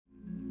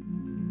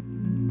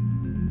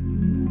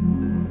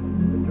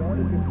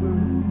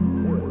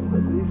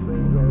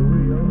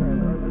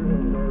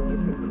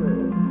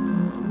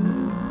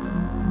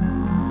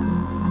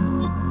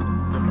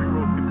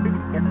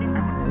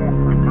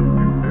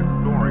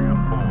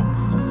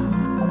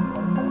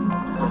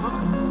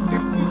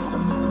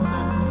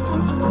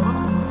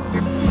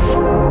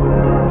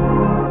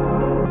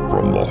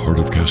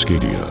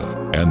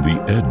Cascadia and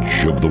the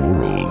edge of the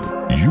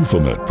world,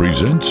 Euphomet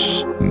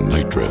presents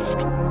Night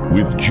Drift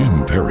with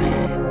Jim Perry.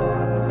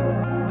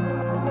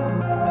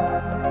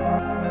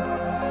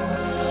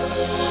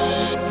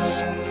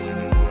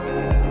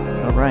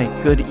 All right,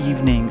 good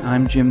evening.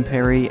 I'm Jim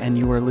Perry, and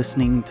you are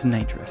listening to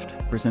Night Drift,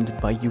 presented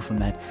by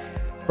Euphomet.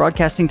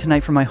 Broadcasting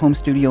tonight from my home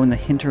studio in the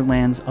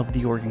hinterlands of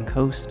the Oregon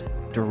coast,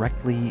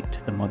 directly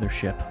to the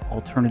mothership,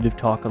 Alternative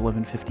Talk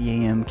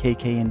 1150 AM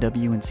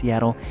KKNW in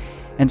Seattle,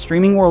 and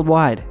streaming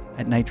worldwide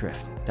at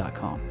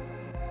nightdrift.com.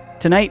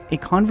 Tonight, a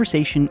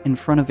conversation in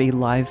front of a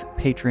live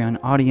Patreon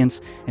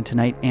audience, and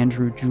tonight,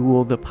 Andrew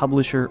Jewell, the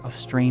publisher of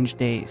Strange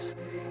Days.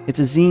 It's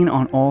a zine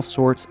on all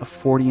sorts of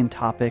Fortean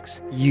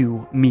topics,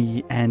 you,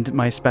 me, and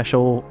my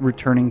special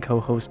returning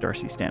co-host,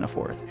 Darcy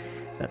Staniforth.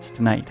 That's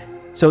tonight.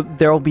 So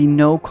there'll be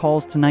no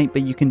calls tonight,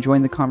 but you can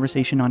join the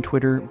conversation on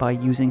Twitter by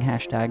using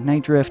hashtag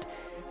NightDrift.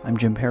 I'm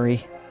Jim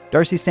Perry.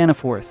 Darcy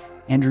Staniforth,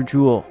 Andrew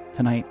Jewell,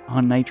 tonight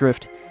on Night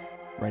Drift,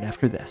 right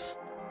after this.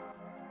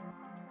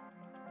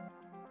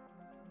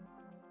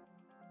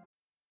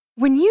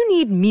 When you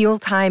need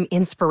mealtime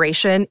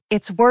inspiration,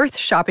 it's worth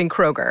shopping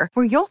Kroger,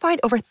 where you'll find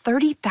over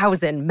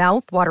 30,000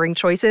 mouth-watering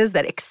choices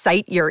that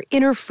excite your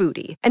inner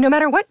foodie. And no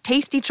matter what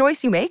tasty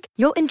choice you make,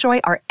 you'll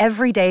enjoy our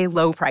everyday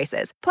low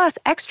prices, plus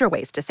extra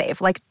ways to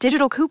save, like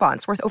digital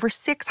coupons worth over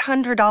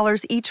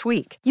 $600 each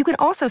week. You can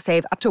also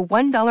save up to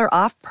 $1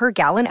 off per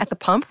gallon at the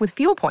pump with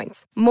fuel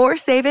points. More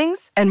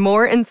savings and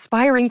more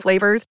inspiring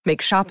flavors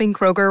make shopping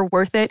Kroger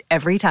worth it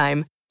every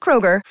time.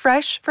 Kroger,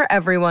 fresh for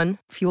everyone.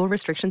 Fuel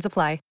restrictions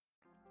apply.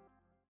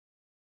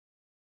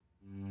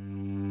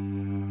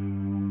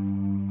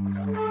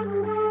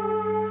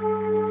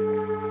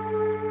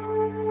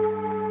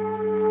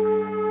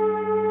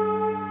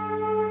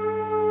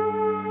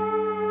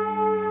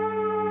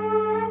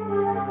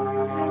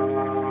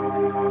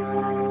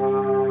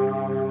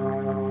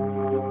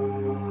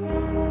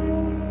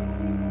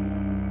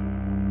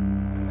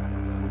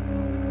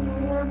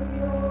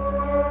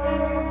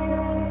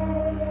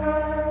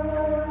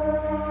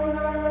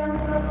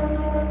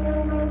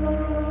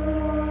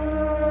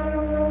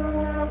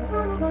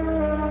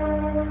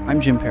 I'm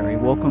Jim Perry.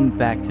 Welcome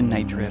back to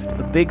Night Drift.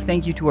 A big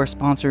thank you to our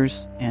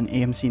sponsors and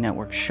AMC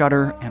Network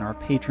Shudder and our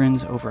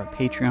patrons over at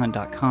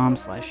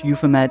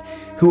patreon.com/Euphomet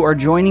who are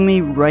joining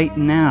me right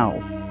now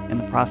in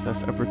the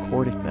process of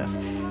recording this.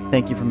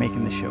 Thank you for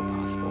making the show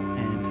possible,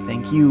 and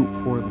thank you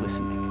for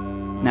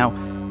listening. Now,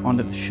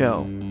 onto the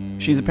show.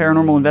 She's a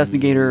paranormal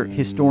investigator,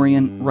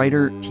 historian,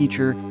 writer,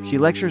 teacher. She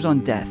lectures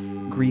on death,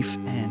 grief,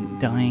 and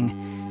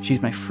dying.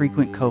 She's my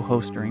frequent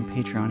co-host during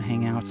Patreon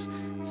hangouts,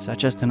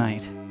 such as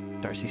tonight.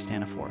 Darcy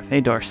Staniforth. Hey,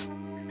 Darce.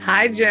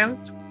 Hi, Jim.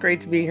 It's great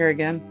to be here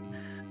again.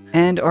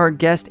 And our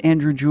guest,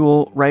 Andrew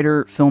Jewell,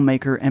 writer,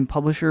 filmmaker, and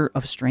publisher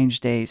of Strange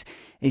Days,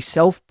 a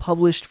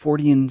self-published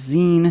Fortean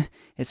zine.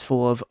 It's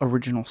full of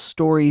original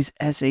stories,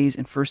 essays,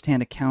 and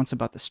first-hand accounts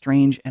about the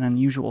strange and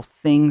unusual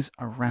things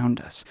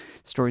around us.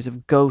 Stories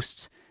of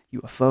ghosts,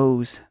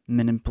 UFOs,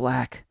 men in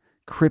black,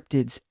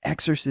 cryptids,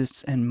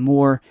 exorcists, and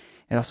more.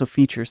 It also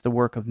features the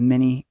work of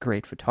many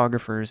great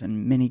photographers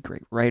and many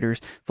great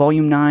writers.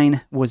 Volume 9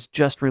 was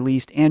just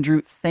released.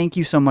 Andrew, thank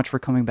you so much for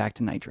coming back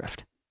to Night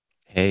Drift.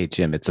 Hey,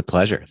 Jim, it's a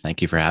pleasure.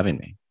 Thank you for having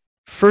me.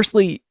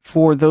 Firstly,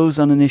 for those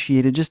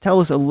uninitiated, just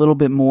tell us a little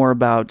bit more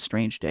about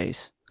Strange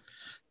Days.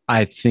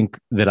 I think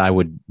that I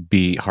would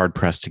be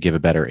hard-pressed to give a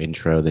better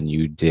intro than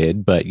you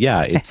did. But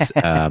yeah,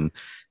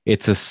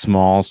 it's a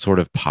small sort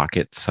of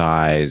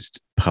pocket-sized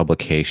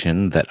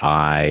publication that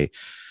I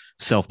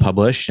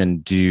self-publish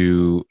and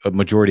do a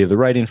majority of the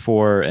writing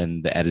for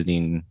and the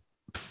editing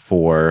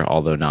for,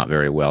 although not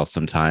very well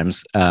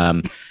sometimes.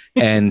 And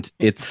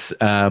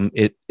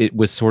it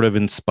was sort of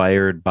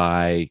inspired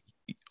by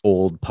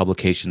old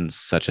publications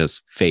such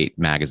as Fate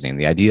magazine,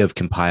 the idea of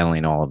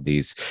compiling all of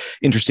these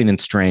interesting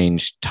and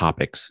strange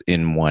topics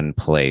in one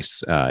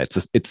place.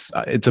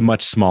 It's a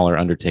much smaller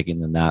undertaking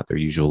than that. They're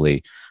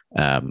usually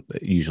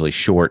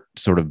short,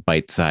 sort of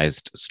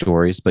bite-sized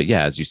stories. But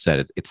yeah, as you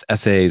said, it's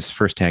essays,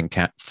 firsthand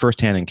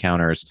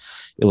encounters,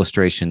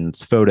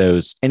 illustrations,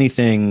 photos,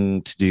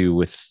 anything to do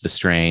with the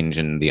strange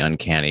and the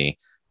uncanny.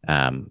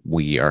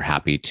 We are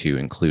happy to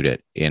include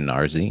it in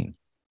our zine.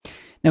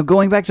 Now,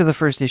 going back to the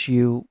first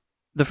issue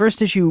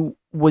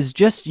was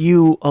just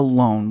you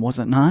alone, was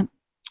it not?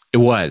 It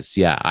was,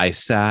 yeah. I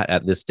sat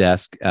at this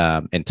desk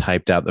and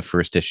typed out the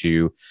first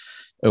issue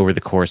over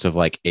the course of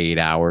like 8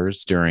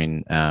 hours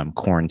during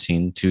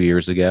quarantine 2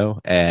 years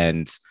ago,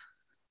 and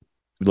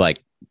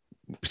like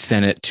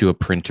sent it to a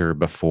printer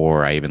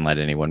before I even let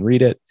anyone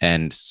read it,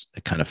 and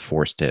kind of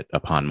forced it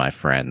upon my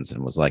friends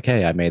and was like,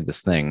 hey, I made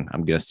this thing.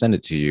 I'm going to send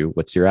it to you.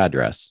 What's your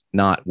address?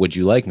 Not, would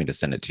you like me to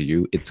send it to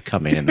you? It's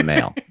coming in the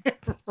mail.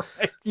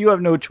 Right. You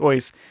have no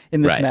choice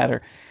in this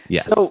matter.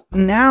 Yes. So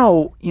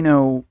now,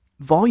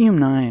 Volume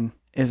 9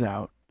 is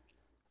out,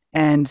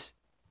 and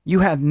you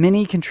have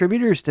many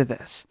contributors to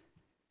this.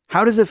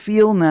 How does it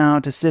feel now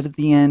to sit at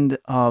the end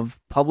of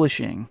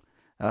publishing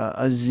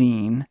a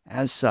zine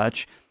as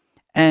such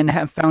and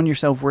have found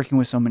yourself working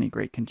with so many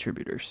great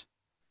contributors?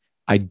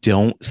 I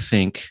don't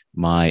think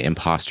my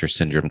imposter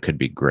syndrome could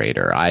be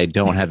greater. I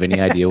don't have any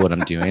idea what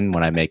I'm doing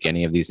when I make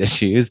any of these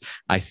issues.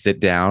 I sit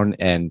down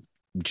and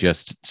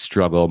just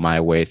struggle my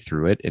way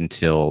through it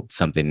until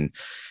something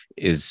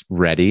is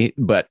ready.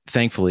 But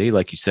thankfully,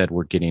 like you said,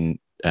 we're getting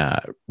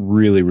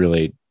really,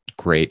 really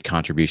great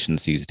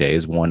contributions these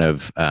days. One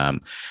of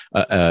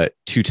a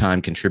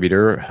two-time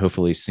contributor,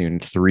 hopefully soon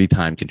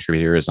three-time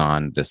contributor, is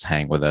on this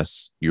Hang With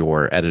Us,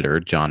 your editor,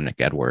 John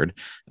McEdward.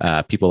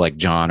 People like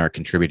John are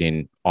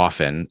contributing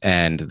often,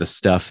 and the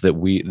stuff that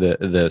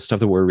the stuff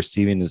that we're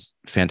receiving is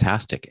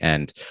fantastic,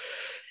 and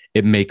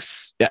it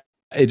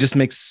just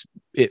makes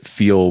it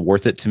feel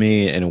worth it to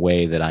me in a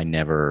way that I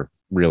never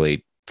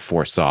really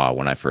foresaw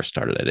when I first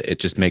started it. It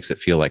just makes it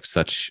feel like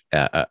such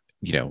a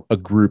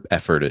group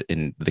effort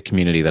in the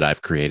community that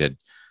I've created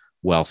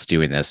whilst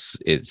doing this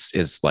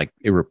is like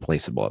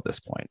irreplaceable at this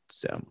point.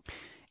 So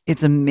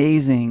it's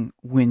amazing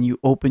when you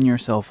open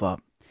yourself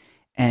up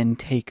and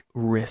take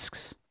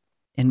risks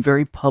in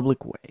very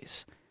public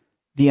ways,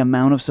 the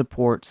amount of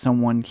support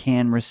someone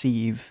can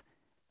receive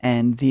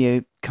and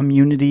the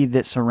community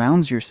that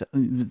surrounds yourself,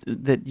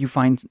 that you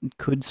find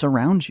could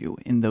surround you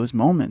in those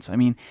moments. I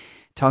mean,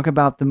 talk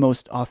about the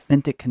most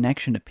authentic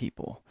connection to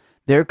people.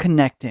 They're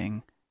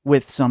connecting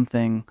with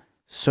something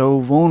so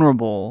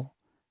vulnerable,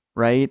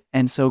 right?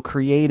 And so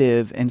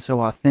creative and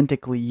so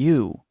authentically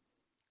you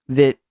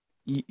that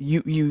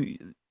you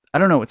I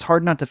don't know, it's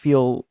hard not to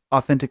feel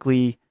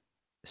authentically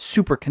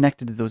super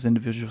connected to those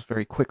individuals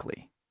very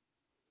quickly.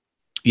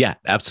 Yeah,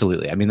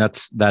 absolutely. I mean,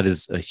 that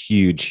is a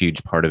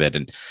huge part of it.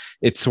 And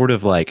it's sort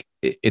of like,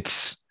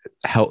 it's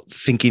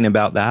thinking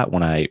about that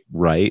when I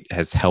write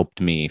has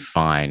helped me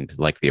find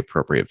like the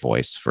appropriate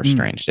voice for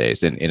Strange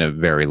Days in a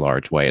very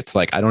large way. It's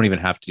like, I don't even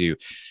have to,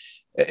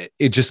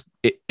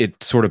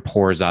 it sort of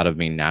pours out of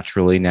me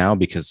naturally now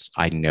because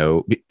I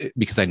know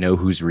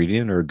who's reading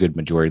it, or a good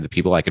majority of the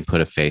people. I can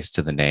put a face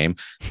to the name.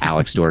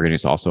 Alex Dorgan,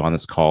 who's also on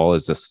this call,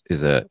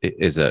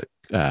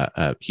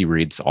 he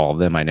reads all of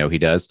them. I know he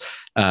does.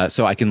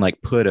 So I can like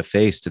put a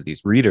face to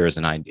these readers,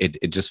 and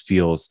it just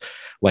feels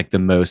like the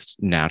most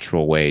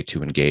natural way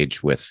to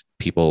engage with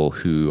people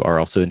who are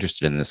also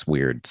interested in this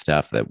weird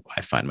stuff that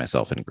I find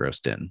myself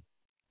engrossed in.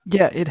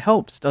 Yeah, it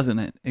helps, doesn't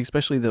it?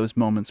 Especially those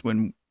moments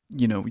when,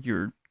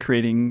 you're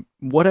creating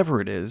whatever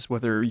it is,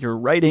 whether you're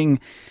writing,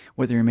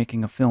 whether you're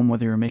making a film,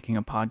 whether you're making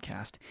a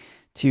podcast,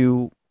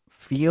 to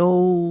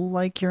feel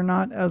like you're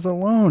not as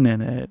alone in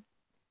it.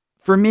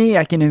 For me,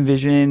 I can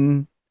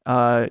envision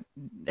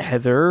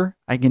Heather,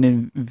 I can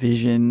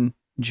envision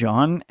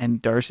John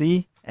and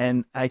Darcy,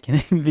 and I can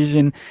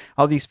envision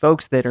all these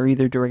folks that are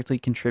either directly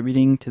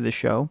contributing to the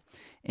show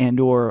and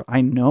or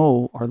I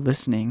know are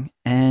listening,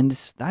 and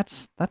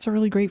that's a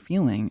really great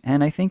feeling.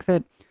 And I think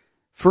that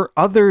for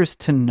others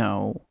to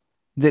know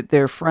that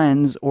their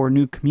friends or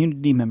new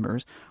community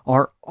members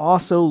are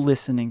also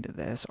listening to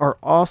this, are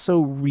also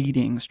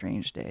reading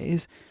Strange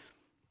Days,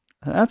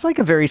 that's like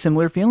a very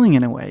similar feeling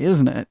in a way,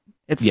 isn't it?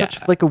 It's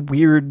such like a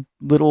weird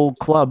little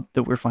club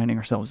that we're finding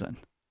ourselves in.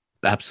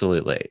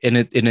 Absolutely. And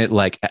it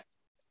like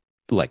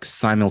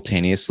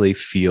simultaneously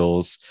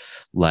feels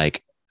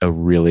like a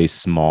really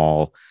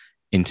small,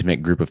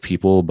 intimate group of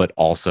people, but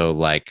also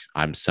like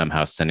I'm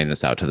somehow sending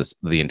this out to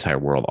the entire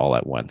world all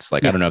at once.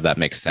 Like, I don't know if that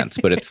makes sense,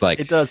 but it's like,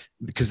 it does,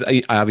 because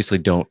I obviously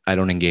don't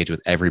engage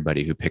with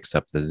everybody who picks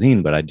up the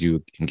zine, but I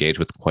do engage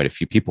with quite a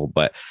few people.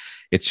 But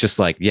it's just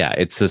like,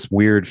 it's this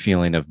weird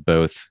feeling of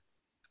both,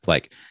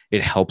 like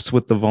it helps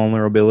with the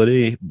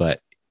vulnerability, but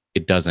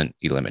it doesn't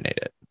eliminate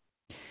it,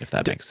 if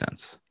that makes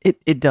sense.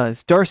 It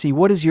does. Darcy,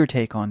 what is your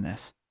take on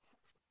this?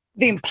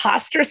 The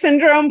imposter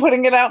syndrome,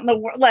 putting it out in the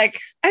world. Like,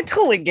 I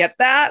totally get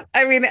that.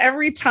 I mean,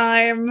 every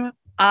time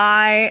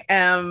I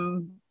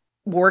am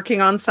working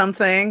on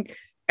something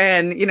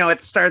and,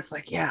 it starts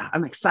like,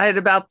 I'm excited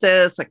about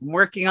this. Like, I'm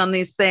working on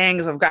these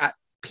things. I've got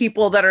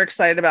people that are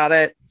excited about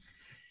it.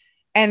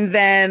 And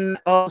then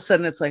all of a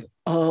sudden it's like,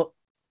 oh,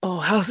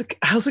 how's it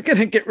going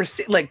to get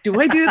received? Like,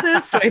 do I do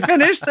this? Do I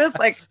finish this?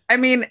 Like, I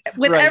mean,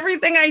 with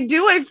everything I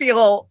do, I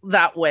feel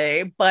that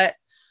way. But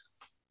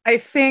I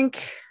think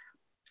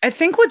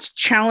what's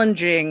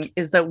challenging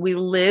is that we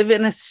live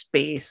in a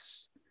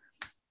space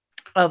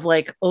of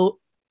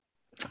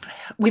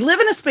we live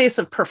in a space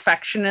of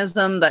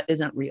perfectionism that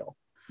isn't real.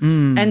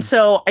 And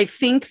so I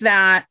think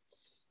that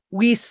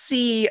we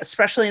see,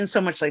 especially in so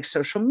much like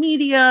social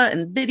media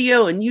and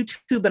video and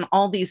YouTube and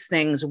all these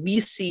things, we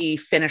see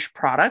finished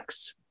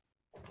products.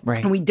 Right.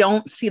 And we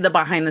don't see the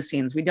behind the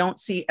scenes. We don't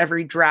see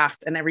every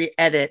draft and every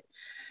edit.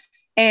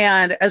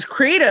 And as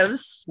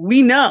creatives,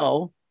 we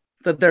know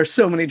that there's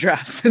so many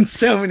drafts and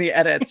so many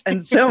edits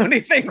and so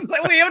many things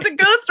that we have to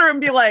go through and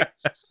be like,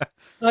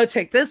 oh,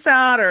 take this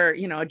out, or,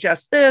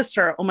 adjust this,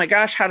 or, oh my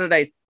gosh, how did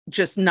I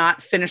just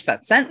not finish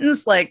that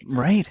sentence? Like,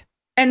 right.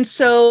 And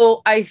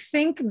so I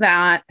think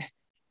that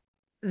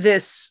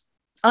this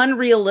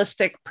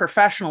unrealistic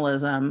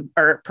professionalism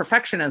or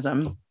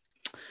perfectionism,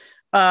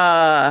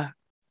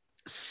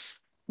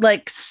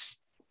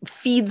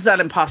 feeds that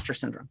imposter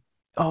syndrome.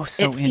 Oh,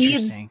 so It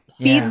interesting.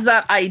 feeds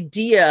that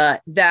idea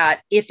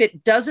that if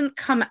it doesn't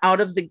come out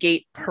of the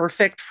gate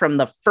perfect from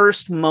the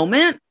first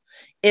moment,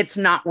 it's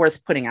not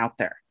worth putting out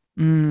there.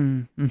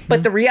 Mm-hmm.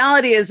 But the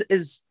reality is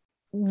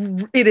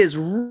it is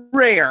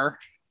rare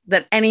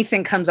that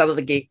anything comes out of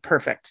the gate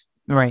perfect.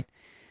 Right.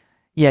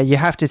 Yeah, you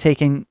have to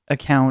take in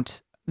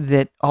account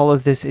that all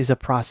of this is a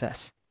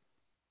process.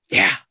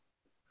 Yeah.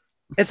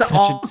 It's such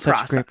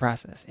a great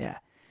process. Yeah.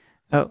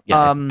 Oh,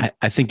 yeah,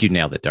 I think you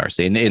nailed it,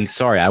 Darcy. And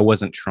sorry, I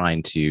wasn't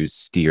trying to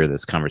steer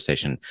this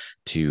conversation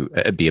to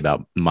be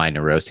about my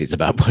neuroses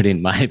about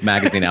putting my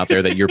magazine out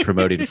there that you're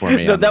promoting for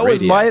me. No, that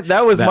was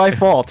my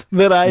fault.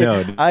 That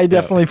I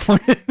definitely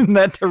pointed in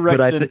that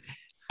direction.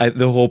 But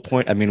the whole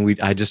point, I mean,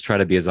 I just try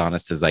to be as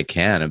honest as I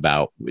can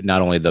about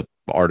not only the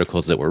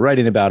articles that we're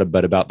writing about it,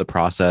 but about the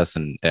process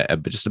and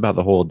but just about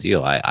the whole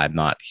deal. I'm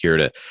not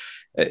here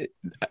to,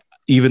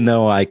 even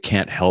though I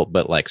can't help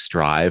but like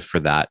strive for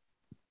that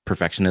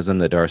perfectionism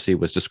that Darcy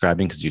was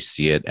describing, because you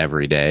see it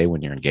every day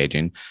when you're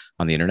engaging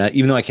on the internet,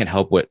 even though I can't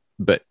help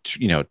but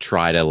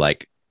try to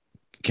like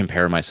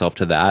compare myself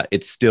to that.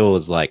 It still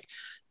is like,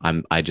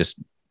 I just,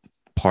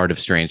 part of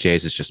Strange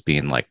Days is just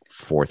being like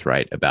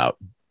forthright about,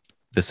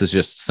 this is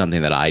just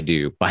something that I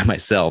do by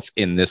myself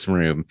in this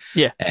room.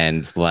 Yeah.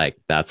 And like,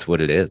 that's what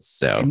it is.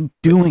 So and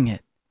doing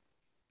it.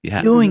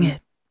 Yeah. Doing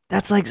it.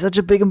 That's like such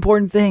a big,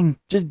 important thing.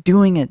 Just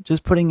doing it,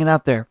 just putting it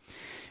out there.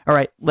 All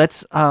right,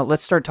 let's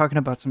start talking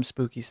about some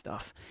spooky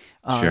stuff.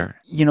 Sure.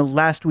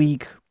 Last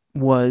week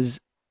was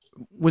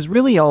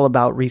really all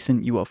about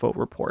recent UFO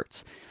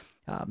reports.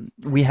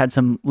 We had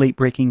some late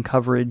breaking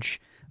coverage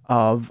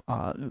of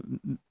a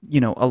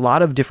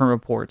lot of different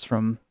reports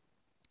from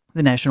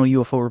the National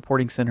UFO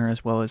Reporting Center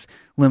as well as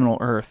Liminal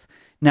Earth.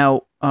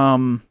 Now,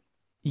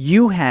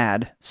 you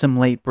had some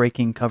late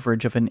breaking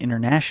coverage of an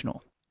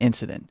international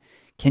incident.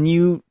 Can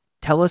you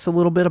tell us a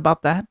little bit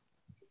about that?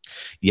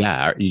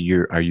 Yeah, are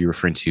you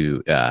referring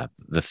to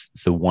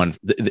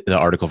the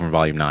article from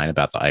Volume 9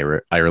 about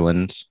the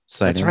Ireland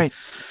sighting? That's right.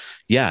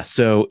 Yeah.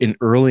 So in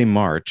early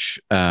March,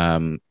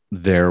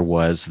 there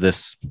was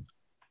this.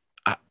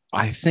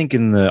 I think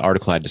in the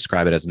article I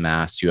describe it as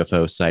mass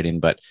UFO sighting,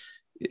 but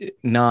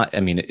not. I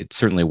mean, it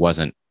certainly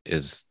wasn't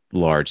as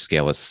large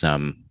scale as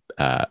some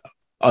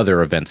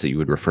other events that you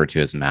would refer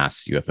to as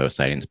mass UFO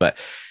sightings. But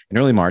in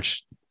early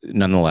March,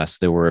 nonetheless,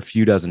 there were a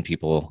few dozen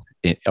people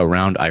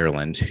around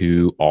Ireland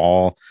who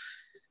all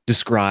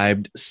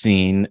described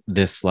seeing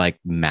this like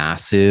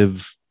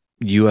massive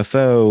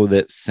UFO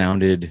that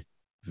sounded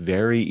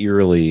very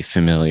eerily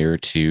familiar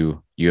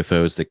to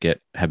UFOs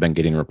that have been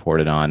getting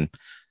reported on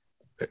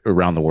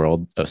around the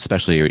world,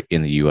 especially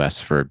in the US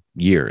for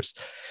years.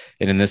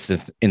 And in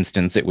this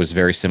instance, it was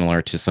very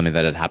similar to something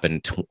that had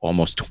happened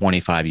almost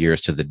 25 years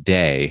to the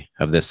day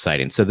of this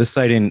sighting. So this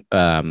sighting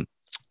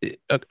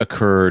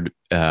occurred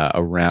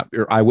around,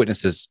 or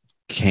eyewitnesses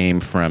came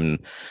from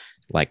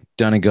like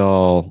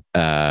Donegal,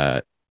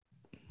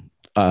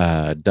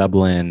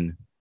 Dublin,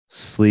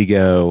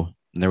 Sligo.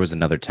 And there was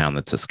another town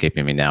that's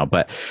escaping me now,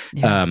 but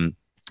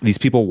these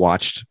people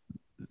watched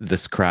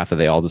this craft that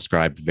they all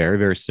described very,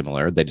 very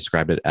similar. They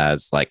described it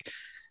as like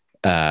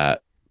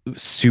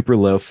super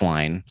low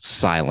flying,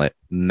 silent,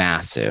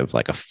 massive,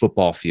 like a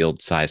football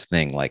field size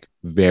thing, like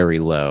very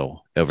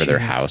low over their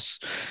house.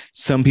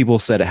 Some people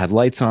said it had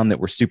lights on that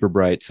were super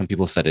bright. Some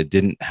people said it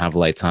didn't have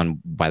lights on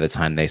by the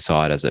time they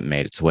saw it as it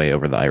made its way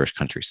over the Irish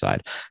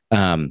countryside.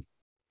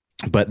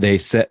 But they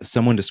said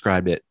someone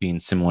described it being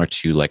similar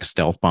to like a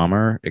stealth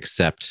bomber,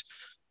 except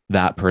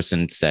that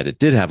person said it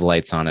did have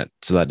lights on it.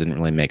 So that didn't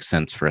really make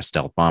sense for a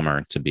stealth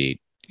bomber to be,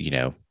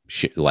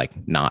 like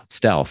not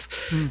stealth.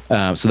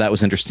 So that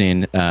was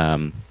interesting.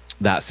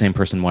 That same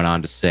person went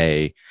on to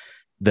say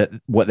that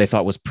what they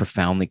thought was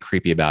profoundly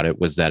creepy about it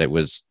was that it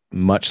was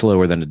much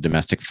lower than a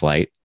domestic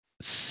flight,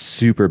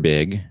 super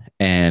big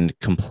and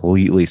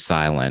completely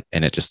silent.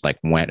 And it just like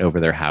went over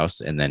their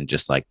house and then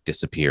just like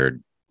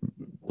disappeared,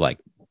 like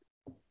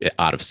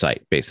out of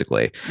sight,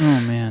 basically.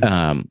 Oh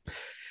man.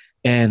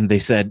 And they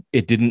said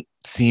it didn't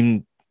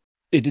seem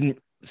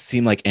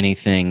like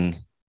anything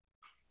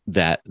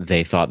that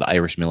they thought the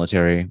Irish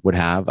military would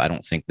have. I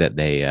don't think that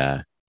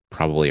they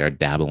probably are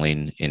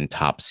dabbling in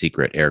top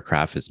secret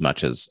aircraft as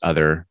much as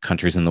other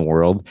countries in the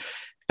world.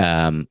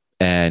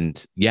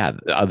 And yeah,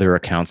 the other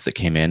accounts that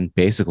came in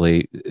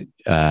basically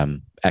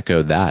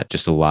echoed that.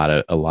 Just a lot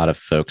of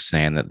folks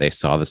saying that they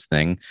saw this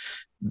thing.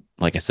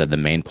 Like I said, the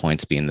main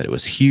points being that it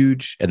was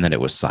huge and that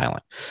it was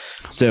silent.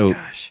 So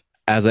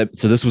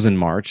this was in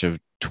March of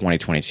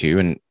 2022.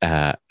 And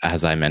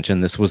as I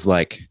mentioned, this was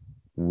like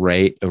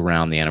right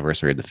around the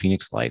anniversary of the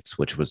Phoenix Lights,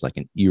 which was like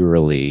an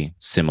eerily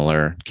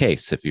similar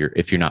case. If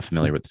you're not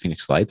familiar with the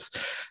Phoenix Lights,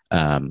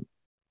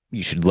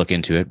 you should look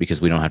into it because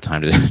we don't have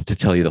time to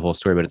tell you the whole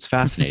story, but it's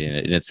fascinating.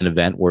 And it's an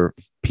event where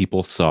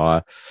people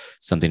saw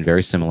something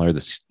very similar.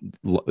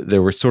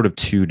 There were sort of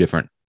two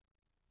different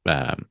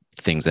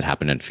things that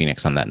happened in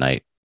Phoenix on that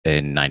night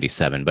in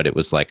 97, but it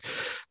was like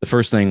the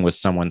first thing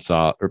was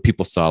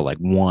people saw like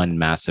one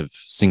massive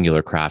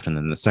singular craft, and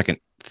then the second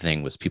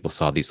thing was people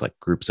saw these like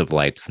groups of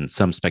lights, and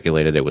some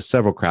speculated it was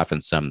several craft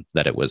and some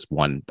that it was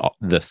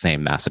the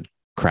same massive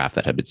craft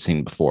that had been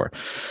seen before.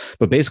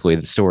 But basically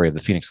the story of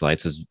the Phoenix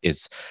Lights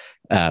is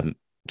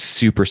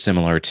super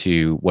similar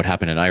to what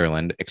happened in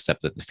Ireland,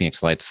 except that the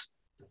Phoenix Lights,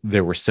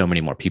 there were so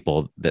many more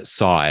people that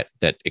saw it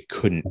that it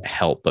couldn't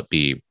help but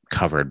be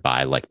covered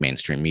by like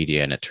mainstream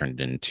media, and it turned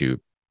into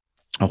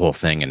a whole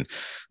thing. And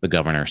the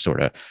governor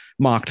sort of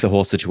mocked the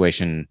whole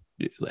situation.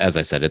 As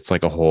I said, it's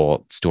like a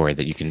whole story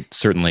that you can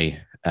certainly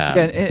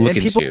look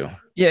into.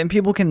 And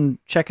people can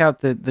check out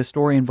the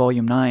story in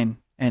Volume 9,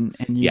 and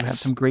you Yes. have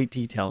some great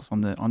details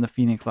on the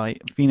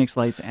Phoenix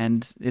Lights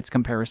and its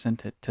comparison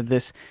to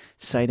this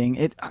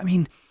sighting. I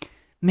mean,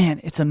 man,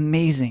 it's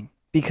amazing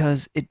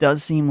because it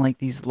does seem like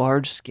these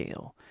large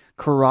scale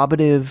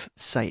corroborative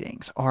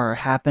sightings are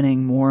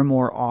happening more and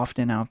more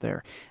often out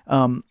there.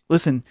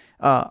 Listen,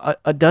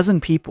 a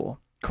dozen people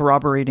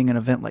corroborating an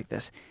event like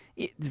this,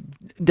 it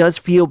does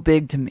feel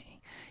big to me.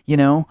 You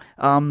know,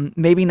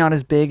 maybe not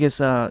as big as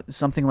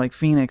something like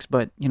Phoenix,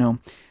 but you know,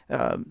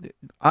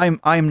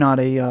 I'm not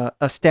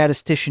a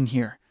statistician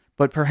here,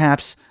 but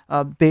perhaps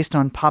based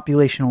on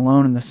population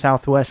alone in the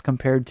Southwest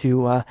compared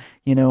to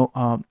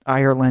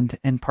Ireland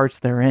and parts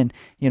therein,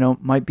 you know,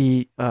 might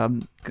be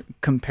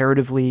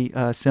comparatively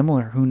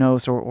similar. Who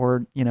knows?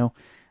 Or you know,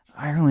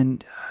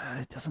 Ireland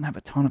doesn't have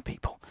a ton of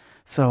people,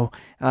 so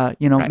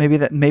you know,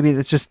 right. maybe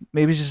it's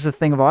just a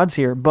thing of odds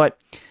here, but.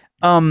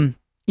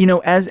 You know,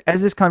 as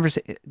this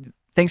conversation,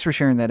 thanks for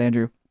sharing that,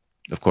 Andrew.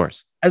 Of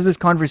course. As this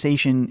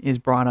conversation is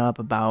brought up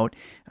about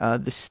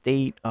the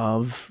state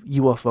of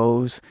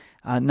UFOs,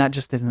 not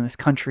just in this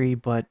country,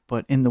 but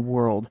in the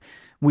world,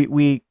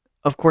 we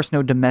of course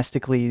know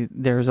domestically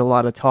there's a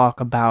lot of talk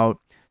about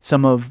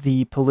some of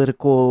the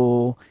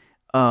political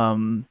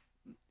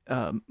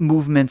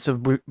movements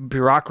of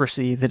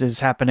bureaucracy that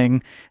is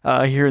happening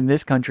here in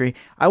this country.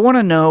 I want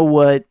to know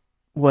what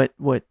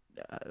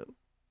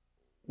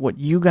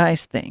you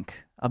guys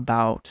think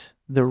about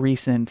the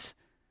recent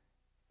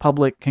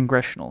public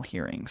congressional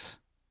hearings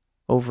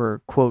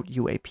over, quote,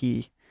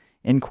 UAP,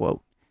 end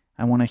quote.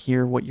 I want to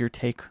hear what your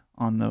take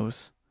on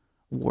those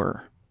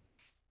were.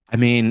 I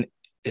mean,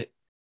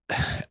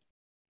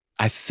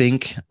 I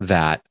think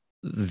that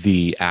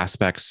the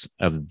aspects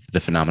of the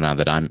phenomena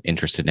that I'm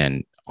interested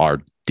in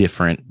are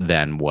different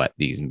than what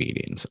these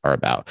meetings are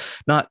about.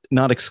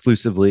 Not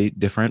exclusively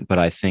different, but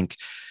I think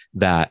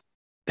that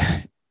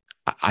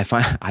I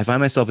find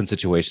myself in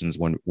situations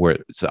where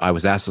so I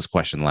was asked this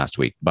question last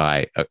week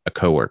by a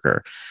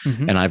coworker,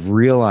 mm-hmm. and I've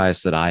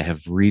realized that I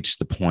have reached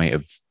the point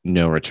of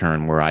no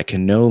return where I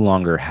can no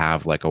longer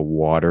have like a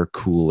water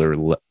cooler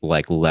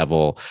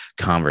level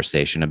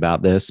conversation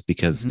about this,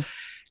 because mm-hmm.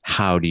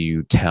 how do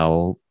you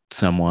tell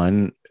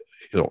someone,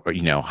 or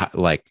you know,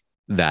 like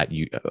that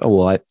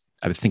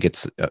I think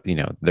it's, you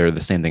know, they're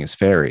the same thing as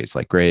fairies,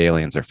 like gray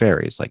aliens are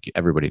fairies. Like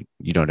everybody,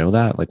 you don't know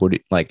that. Like, what do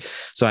you, like,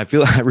 so I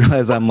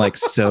realize I'm like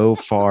so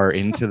far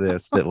into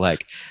this that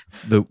like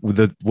the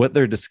what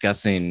they're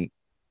discussing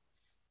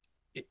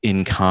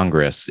in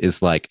Congress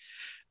is like,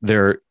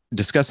 they're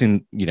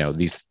discussing, you know,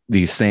 these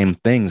same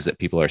things that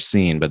people are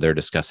seeing, but they're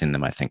discussing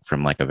them, I think,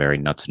 from like a very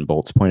nuts and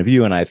bolts point of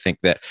view. And I think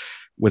that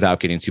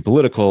without getting too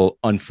political,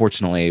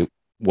 unfortunately,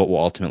 what will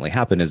ultimately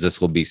happen is this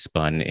will be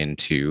spun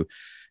into,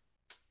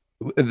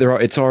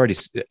 it's already,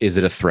 is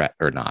it a threat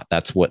or not?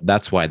 That's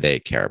why they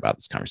care about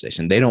this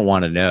conversation. They don't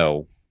want to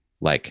know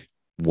like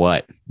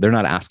what, they're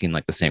not asking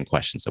like the same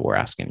questions that we're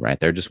asking, right?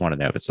 They just want to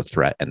know if it's a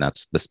threat, and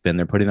that's the spin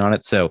they're putting on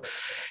it. So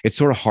it's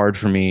sort of hard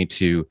for me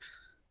to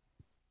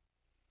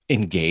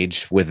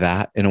engage with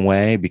that in a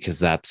way, because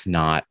that's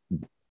not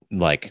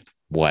like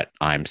what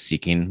I'm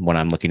seeking when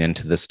I'm looking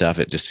into this stuff.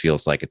 It just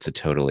feels like it's a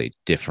totally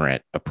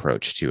different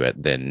approach to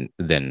it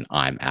than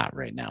I'm at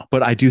right now.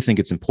 But I do think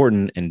it's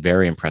important and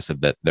very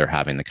impressive that they're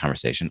having the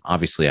conversation.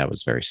 Obviously, I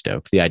was very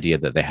stoked. The idea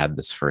that they had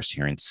this first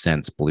hearing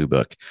since Blue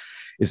Book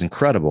is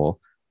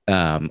incredible.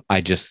 I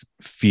just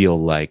feel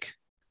like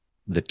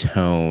the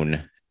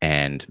tone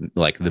and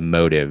like the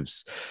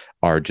motives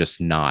are just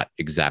not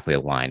exactly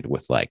aligned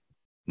with like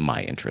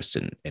my interest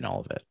in all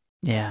of it.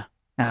 Yeah.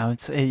 No,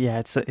 it's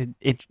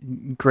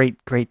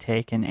great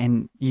take,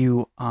 and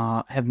you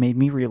have made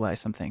me realize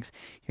some things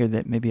here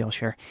that maybe I'll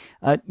share.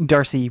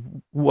 Darcy,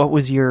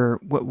 what's your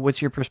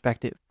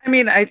perspective? I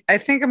mean, I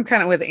think I'm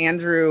kind of with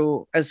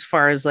Andrew as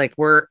far as like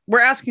we're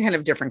asking kind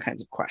of different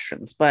kinds of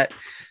questions, but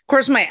of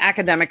course my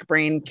academic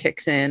brain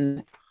kicks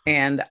in,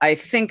 and I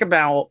think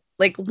about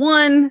like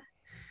one.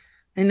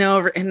 I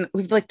know, and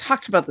we've like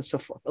talked about this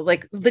before, but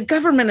like the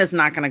government is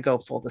not going to go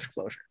full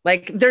disclosure.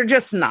 Like they're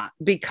just not,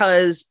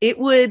 because it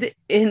would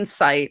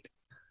incite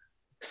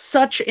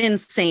such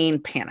insane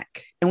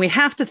panic. And we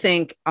have to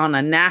think on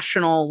a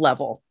national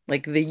level,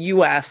 like the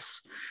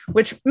US,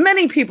 which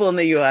many people in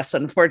the US,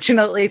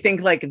 unfortunately,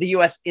 think like the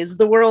US is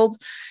the world,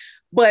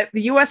 but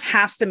the US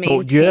has to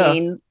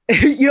maintain,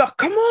 yeah,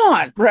 come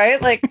on,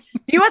 right? Like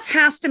the US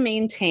has to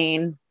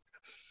maintain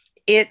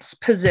its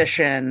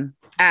position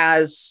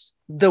as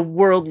the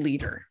world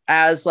leader,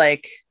 as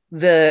like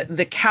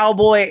the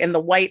cowboy in the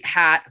white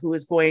hat who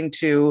is going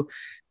to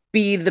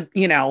be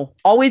the,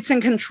 always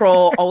in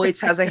control, always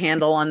has a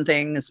handle on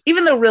things,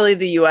 even though really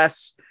the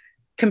US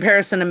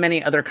comparison to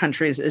many other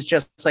countries is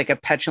just like a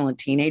petulant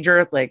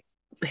teenager, like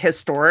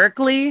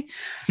historically.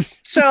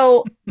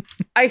 So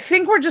I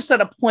think we're just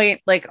at a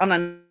point, like on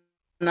a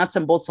nuts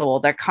and bolts level,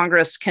 that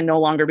Congress can no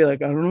longer be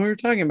like, I don't know what you're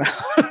talking about,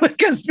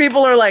 because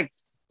people are like,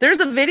 there's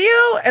a video,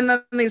 and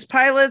then these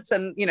pilots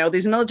and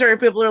these military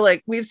people are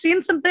like, we've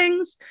seen some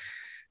things.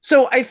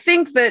 So I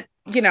think that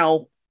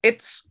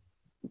it's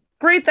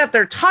great that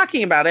they're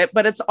talking about it,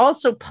 but it's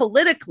also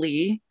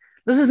politically,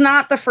 this is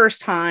not the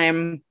first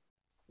time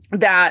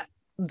that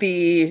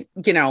the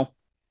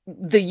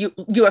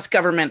US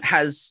government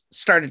has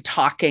started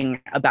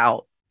talking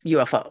about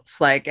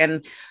UFOs.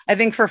 And I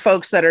think for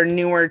folks that are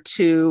newer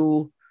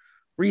to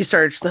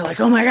research, they're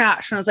like, oh my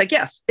gosh. And I was like,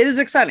 yes, it is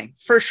exciting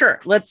for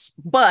sure.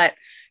 But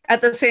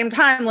at the same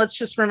time, let's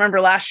just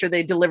remember last year,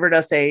 they delivered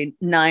us a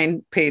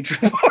 9-page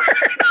report.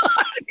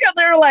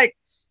 They were like,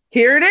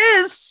 here it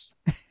is.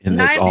 And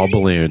it's all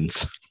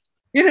balloons.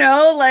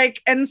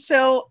 And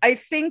so I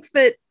think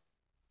that,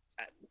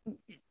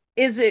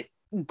 is it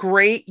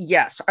great?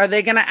 Yes. Are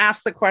they going to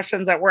ask the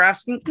questions that we're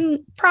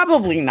asking?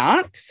 Probably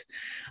not.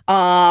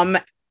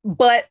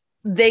 But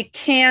they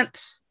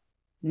can't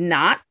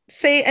not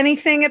say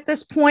anything at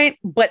this point,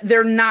 but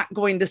they're not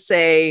going to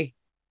say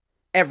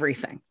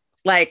everything.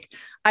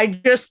 I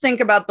just think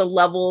about the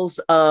levels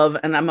of,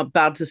 and I'm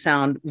about to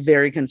sound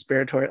very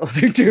conspiratorial.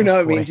 I do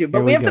not mean to,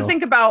 but we have to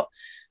think about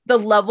the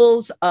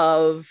levels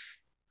of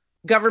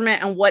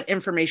government and what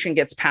information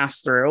gets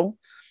passed through.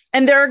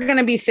 And there are going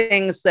to be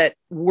things that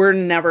we're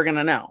never going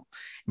to know.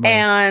 Right.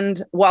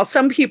 And while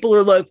some people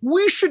are like,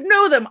 we should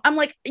know them, I'm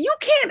like, you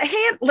can't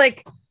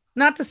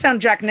not to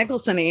sound Jack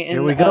Nicholson-y in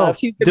Here we go.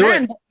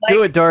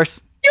 Do it,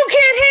 Darce. You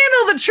can't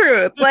handle the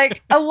truth.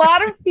 A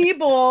lot of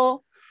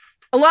people,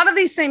 a lot of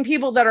these same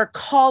people that are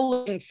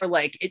calling for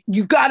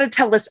you got to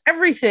tell us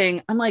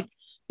everything. I'm like,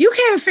 you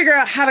can't even figure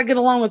out how to get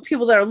along with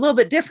people that are a little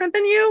bit different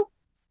than you.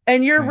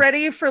 And you're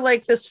ready for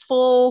this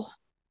full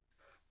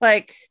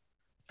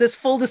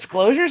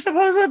disclosure,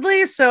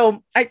 supposedly.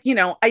 So I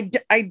don't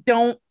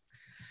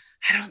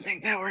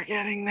think that we're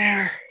getting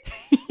there.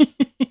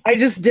 I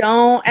just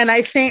don't. And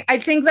I think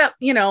that,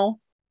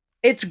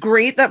 it's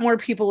great that more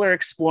people are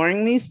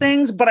exploring these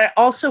things, but I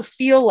also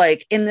feel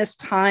like in this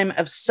time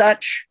of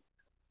such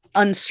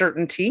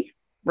uncertainty,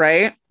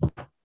 right,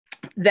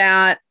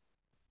 that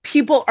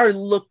people are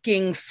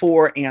looking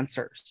for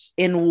answers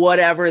in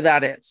whatever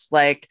that is.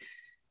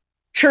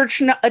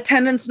 Church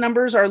attendance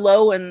numbers are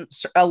low in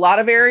a lot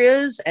of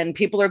areas, and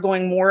people are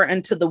going more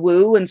into the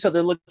woo. And so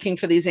they're looking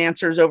for these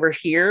answers over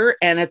here.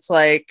 And it's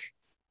I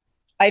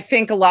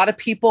think a lot of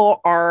people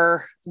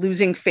are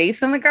losing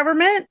faith in the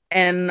government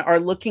and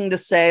are looking to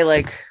say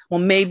well,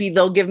 maybe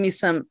they'll give me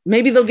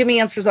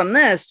answers on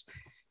this,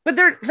 but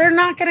they're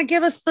not going to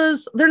give us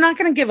those. They're not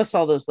going to give us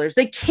all those layers.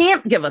 They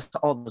can't give us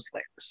all those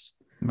layers.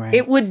 Right.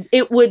 It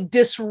would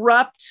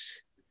disrupt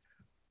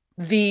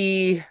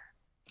the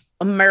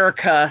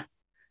America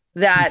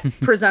that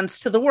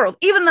presents to the world,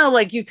 even though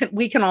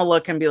we can all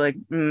look and be like,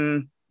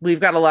 we've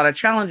got a lot of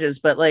challenges,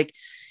 but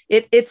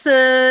it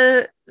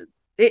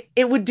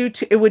would do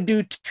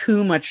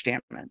too much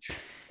damage.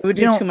 It would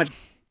do too much.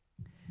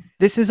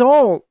 This is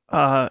all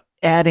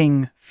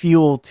adding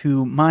fuel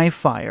to my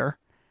fire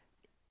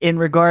in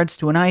regards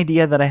to an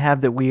idea that I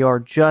have that we are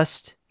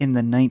just in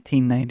the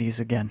 1990s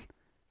again.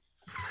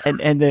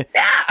 And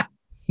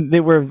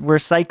we're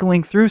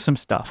cycling through some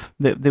stuff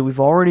that we've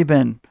already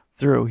been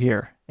through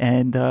here.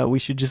 And we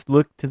should just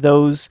look to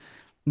those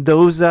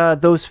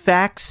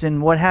facts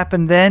and what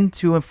happened then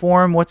to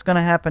inform what's going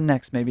to happen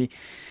next, maybe,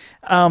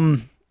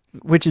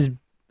 which is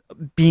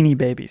Beanie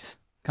Babies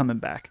coming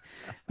back.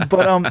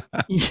 But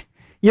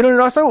it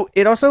also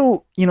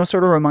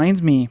sort of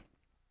reminds me,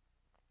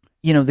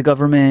 the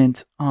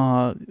government,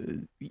 what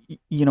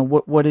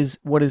is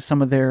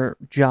some of their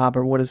job,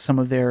 or what is some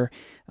of their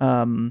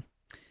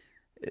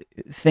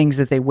things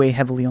that they weigh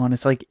heavily on?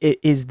 It's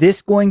is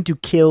this going to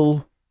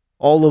kill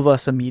all of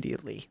us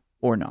immediately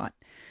or not?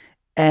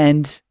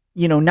 And,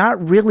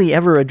 not really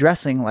ever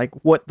addressing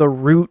what the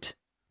root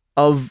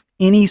of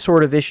any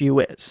sort of issue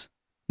is,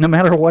 no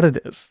matter what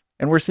it is.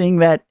 And we're seeing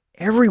that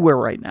everywhere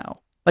right now.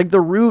 The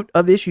root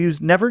of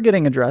issues never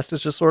getting addressed.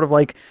 It's just sort of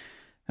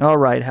all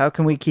right, how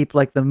can we keep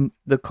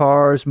the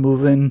cars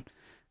moving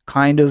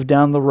kind of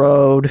down the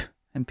road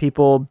and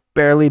people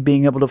barely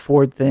being able to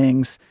afford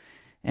things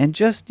and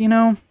just,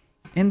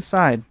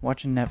 inside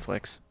watching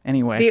Netflix.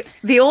 Anyway,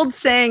 the old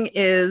saying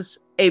is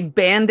a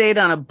Band-Aid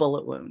on a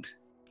bullet wound.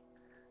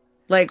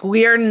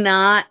 We are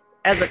not,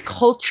 as a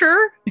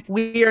culture,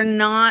 we are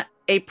not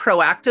a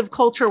proactive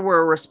culture.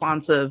 We're a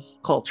responsive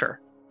culture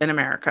in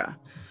America.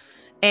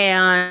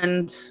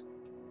 And,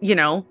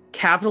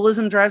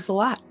 capitalism drives a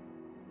lot.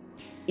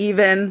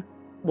 Even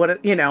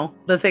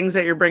the things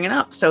that you're bringing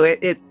up. So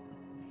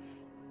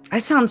I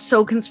sound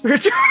so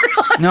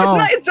conspiratorial on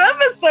tonight's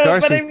episode,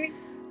 Darcy, but I mean,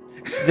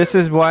 this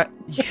is what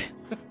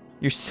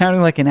you're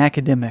sounding like an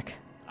academic.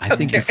 I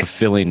think you're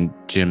fulfilling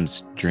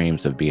Jim's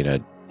dreams of being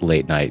a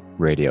late night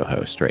radio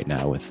host right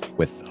now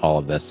with all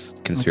of this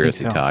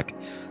conspiracy talk.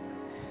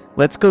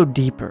 Let's go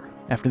deeper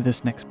after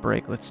this next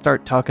break. Let's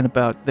start talking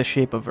about the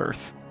shape of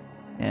Earth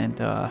and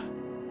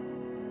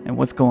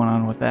what's going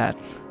on with that.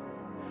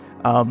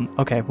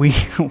 Okay, we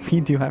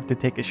do have to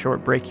take a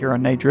short break here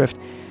on Night Drift.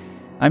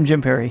 I'm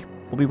Jim Perry.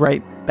 We'll be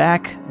right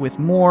back with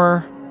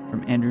more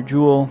from Andrew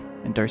Jewell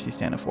and Darcy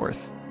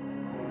Staniforth.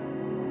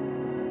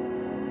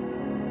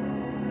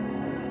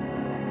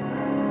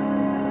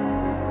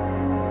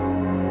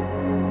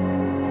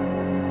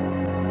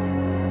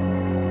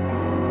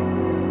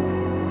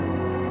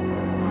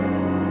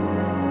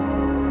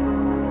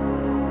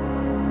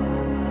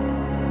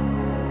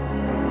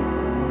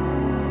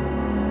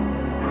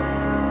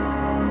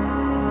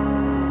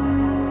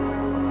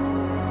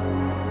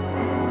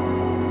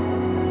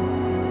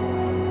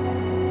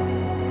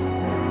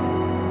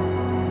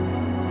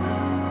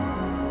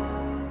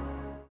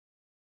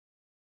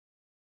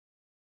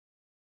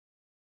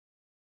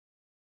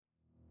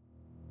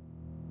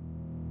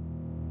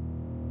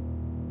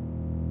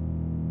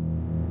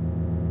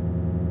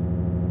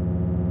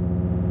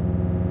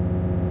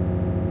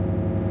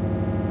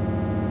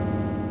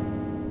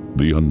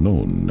 The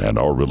unknown and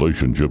our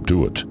relationship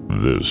to it.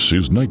 This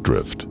is Night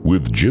Drift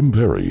with Jim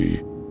Perry.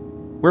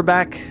 We're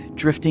back,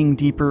 drifting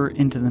deeper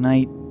into the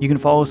night. You can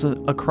follow us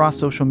across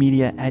social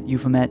media at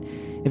Euphomet.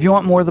 If you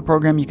want more of the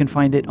program, you can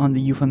find it on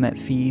the Euphomet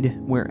feed,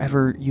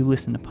 wherever you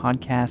listen to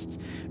podcasts.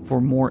 For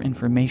more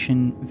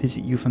information,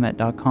 visit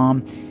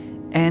euphomet.com.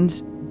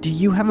 And do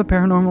you have a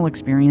paranormal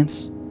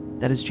experience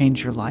that has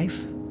changed your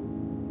life?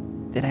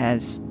 That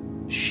has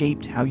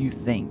shaped how you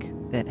think?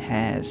 That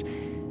has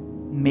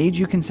made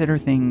you consider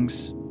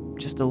things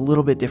just a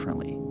little bit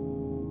differently?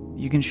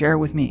 You can share it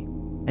with me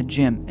at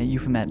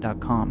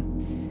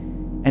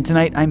jim@euphomet.com. And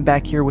tonight I'm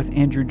back here with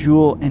Andrew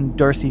Jewell and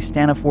Darcy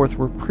Staniforth.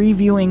 We're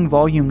previewing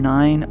Volume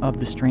 9 of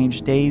the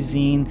Strange Days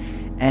zine,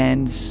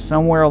 and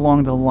somewhere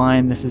along the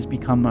line this has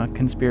become a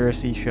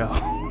conspiracy show.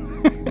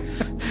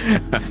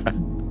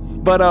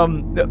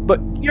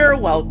 But you're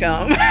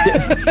welcome.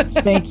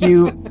 Thank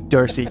you,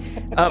 Darcy.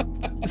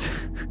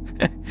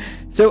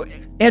 So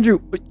Andrew,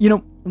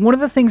 one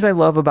of the things I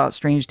love about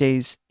Strange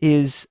Days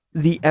is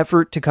the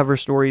effort to cover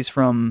stories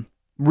from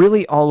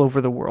really all over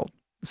the world.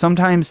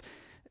 Sometimes,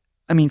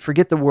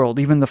 forget the world,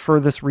 even the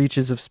furthest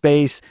reaches of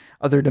space,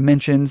 other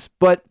dimensions,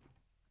 but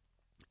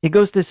it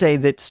goes to say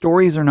that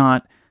stories are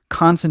not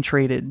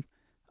concentrated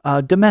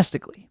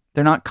domestically.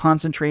 They're not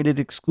concentrated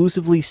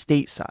exclusively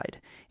stateside.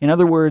 In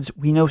other words,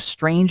 we know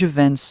strange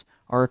events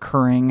are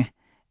occurring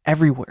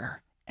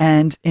everywhere.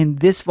 And in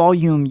this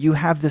volume, you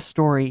have this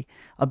story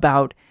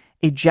about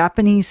a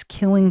Japanese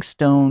killing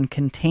stone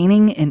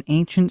containing an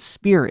ancient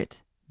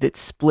spirit that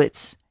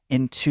splits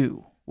in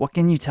two. What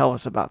can you tell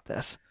us about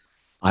this?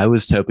 I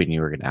was hoping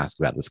you were going to ask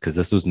about this because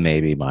this was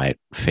maybe my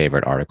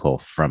favorite article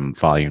from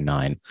Volume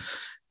 9.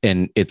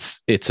 And it's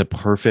a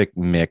perfect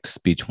mix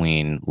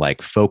between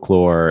like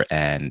folklore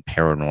and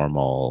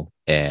paranormal,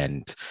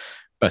 and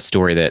a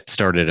story that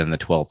started in the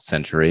 12th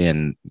century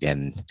and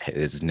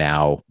is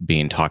now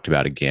being talked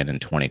about again in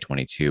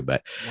 2022.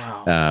 But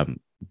wow.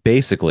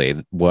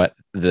 Basically, what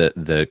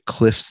the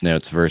Cliff's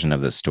Notes version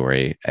of the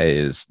story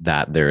is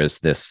that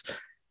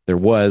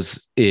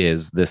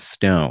is this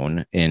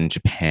stone in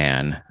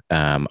Japan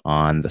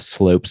on the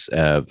slopes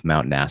of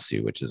Mount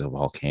Nasu, which is a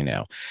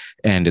volcano,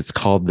 and it's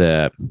called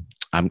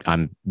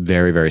I'm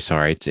very, very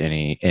sorry to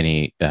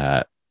any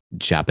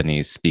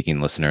Japanese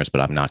speaking listeners,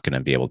 but I'm not going to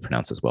be able to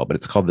pronounce this well, but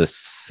it's called the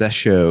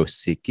Sesho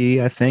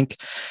Siki, I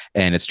think,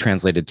 and it's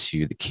translated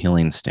to the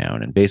Killing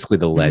Stone. And basically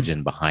the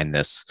legend behind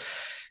this,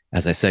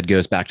 as I said,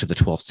 goes back to the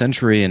 12th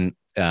century. And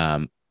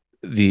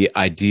the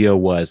idea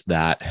was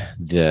that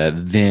the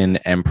then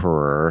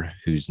emperor,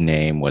 whose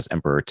name was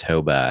Emperor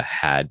Toba,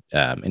 had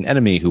an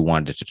enemy who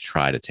wanted to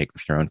try to take the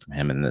throne from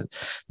him. And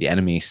the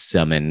enemy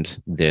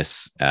summoned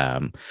this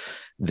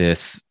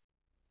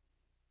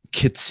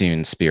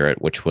kitsune spirit,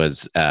 which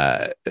was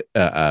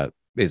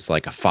is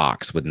like a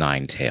fox with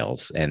 9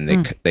 tails.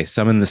 And they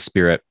summoned the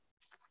spirit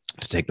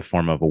to take the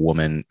form of a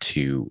woman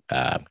to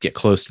get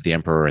close to the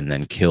emperor and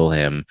then kill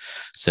him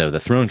so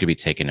the throne could be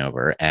taken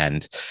over.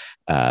 And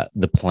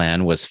the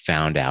plan was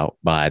found out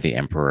by the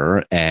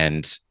emperor,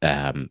 and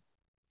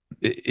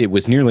it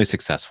was nearly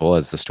successful.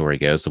 As the story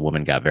goes, the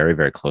woman got very,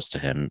 very close to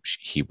him.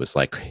 He was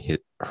like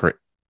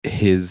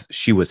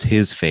she was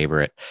his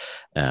favorite,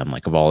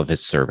 like of all of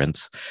his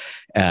servants.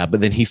 But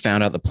then he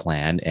found out the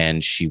plan,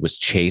 and she was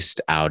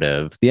chased out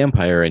of the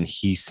empire, and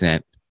he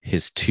sent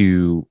his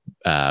 2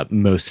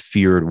 most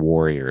feared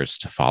warriors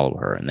to follow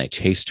her, and they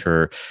chased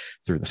her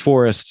through the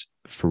forest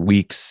for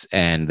weeks,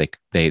 and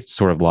they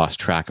sort of lost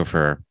track of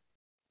her.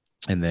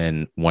 And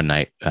then one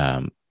night,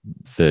 one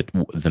of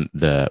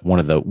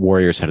the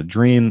warriors had a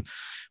dream.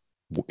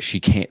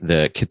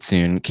 The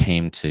kitsune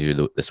came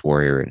to this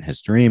warrior in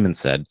his dream and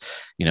said,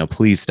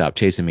 please stop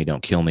chasing me,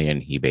 don't kill me.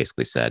 And he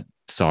basically said,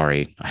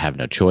 sorry, I have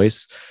no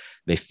choice.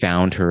 They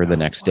found her the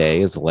next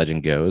day, as the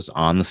legend goes,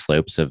 on the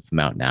slopes of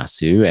Mount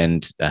Nasu.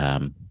 And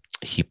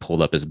he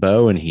pulled up his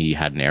bow and he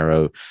had an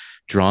arrow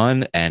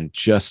drawn. And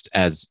just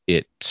as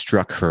it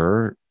struck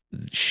her,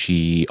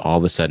 she all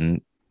of a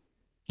sudden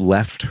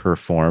left her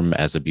form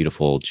as a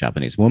beautiful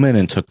Japanese woman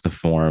and took the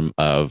form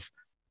of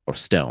a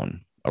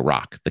stone, a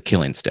rock, the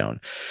killing stone.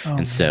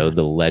 And so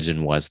the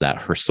legend was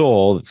that her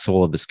soul, the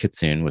soul of this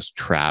kitsune, was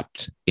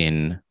trapped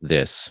in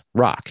this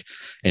rock.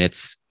 And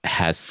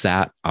has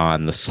sat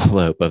on the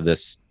slope of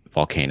this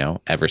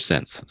volcano ever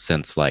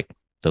since like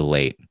the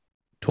late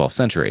 12th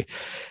century.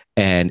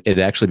 And it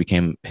actually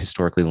became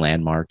historically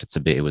landmarked.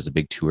 It was a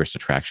big tourist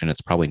attraction.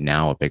 It's probably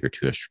now a bigger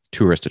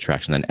tourist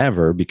attraction than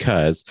ever,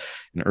 because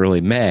in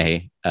early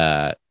May,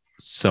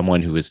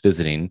 someone who was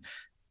visiting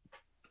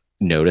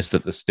noticed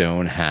that the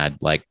stone had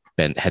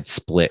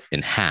split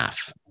in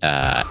half.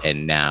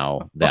 And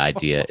now the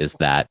idea is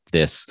that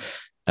this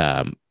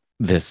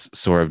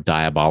sort of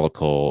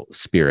diabolical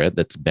spirit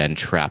that's been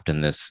trapped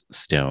in this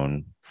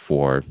stone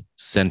for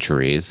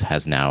centuries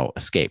has now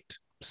escaped.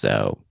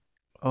 So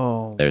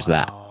there's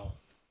that.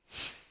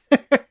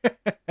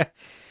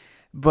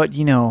 But,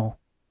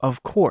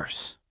 of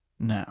course,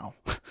 now.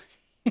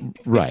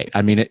 Right.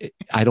 I mean,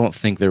 I don't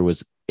think there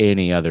was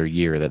any other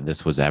year that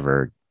this was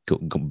ever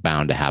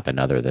bound to happen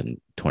other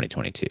than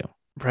 2022.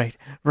 Right.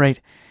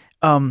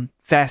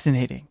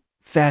 Fascinating.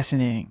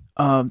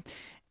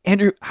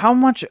 Andrew, how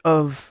much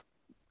of,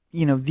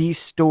 these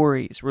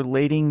stories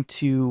relating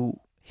to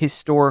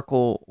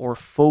historical or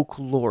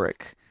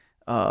folkloric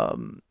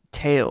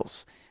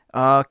tales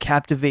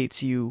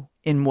captivates you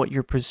in what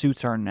your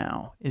pursuits are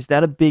now? Is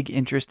that a big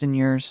interest in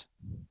yours?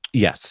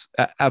 Yes,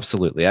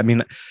 absolutely. I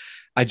mean,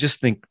 I just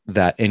think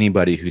that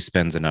anybody who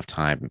spends enough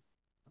time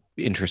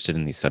interested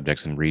in these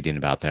subjects and reading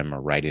about them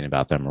or writing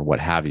about them or what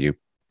have you,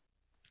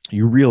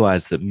 you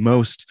realize that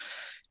most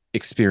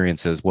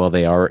experiences, while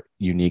they are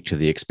unique to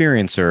the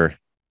experiencer,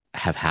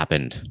 have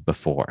happened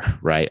before,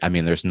 right? I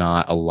mean, there's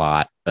not a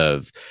lot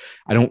of,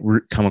 I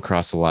don't come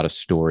across a lot of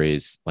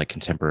stories, like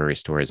contemporary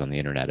stories on the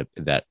internet,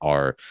 that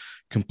are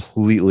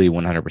completely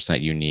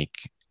 100% unique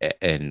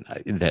and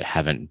that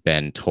haven't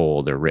been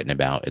told or written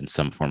about in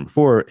some form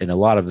before. And a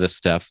lot of this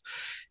stuff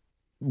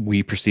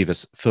we perceive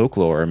as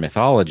folklore or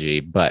mythology,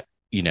 but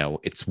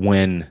it's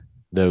when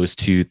those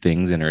two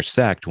things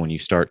intersect, when you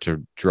start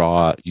to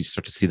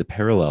see the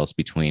parallels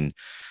between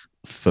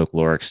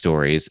folkloric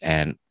stories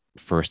and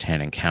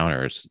firsthand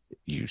encounters,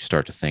 you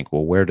start to think,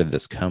 well, where did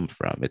this come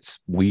from?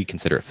 We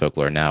consider it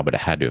folklore now, but it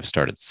had to have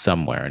started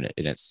somewhere. And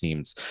it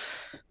seems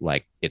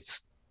like it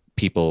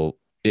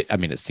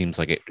seems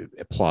like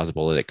it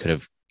plausible that it could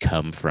have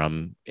come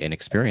from an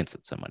experience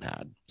that someone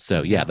had.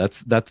 So yeah,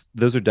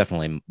 those are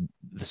definitely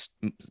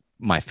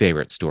my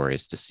favorite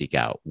stories to seek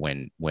out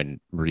when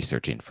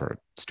researching for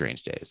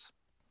Strange Days.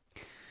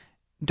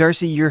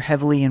 Darcy, you're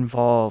heavily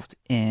involved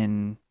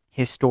in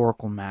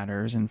historical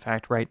matters. In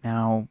fact, right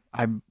now,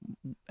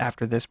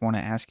 after this want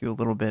to ask you a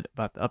little bit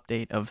about the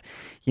update of,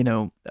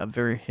 a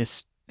very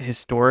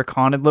historic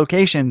haunted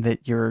location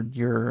that you're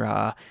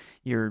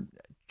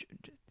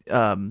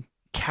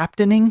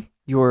captaining,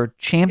 you're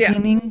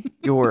championing,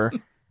 you're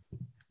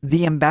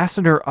the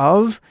ambassador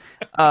of.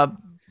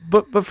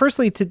 But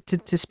firstly,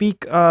 to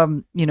speak,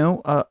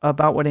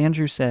 about what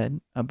Andrew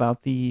said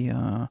about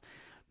the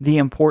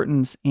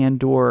importance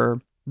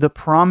and/or the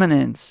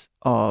prominence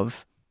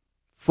of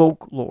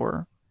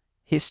folklore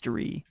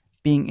history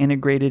being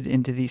integrated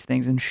into these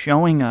things and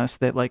showing us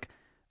that, like,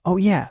 oh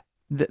yeah,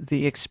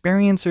 the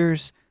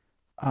experiencers,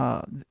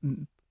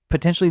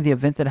 potentially the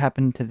event that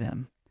happened to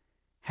them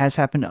has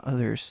happened to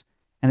others,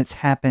 and it's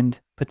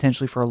happened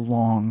potentially for a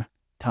long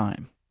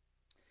time.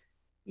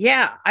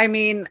 Yeah, I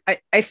mean,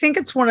 I think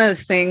it's one of the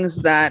things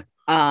that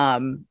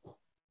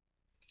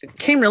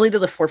came really to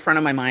the forefront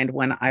of my mind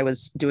when I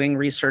was doing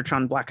research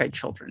on Black-Eyed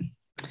Children.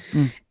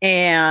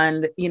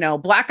 And,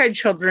 Black-Eyed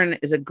Children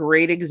is a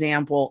great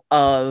example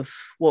of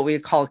what we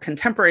call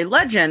contemporary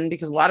legend,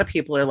 because a lot of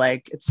people are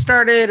like, it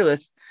started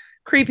with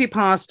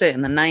creepypasta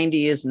in the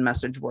 90s and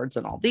message boards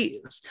and all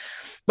these.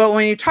 But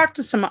when you talk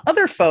to some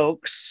other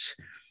folks,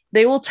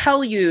 they will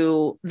tell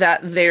you that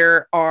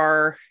there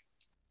are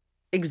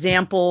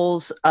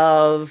examples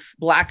of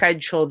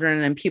Black-Eyed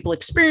Children and people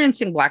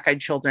experiencing Black-Eyed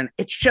Children.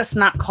 It's just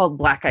not called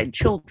Black-Eyed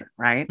Children,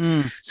 right?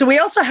 So we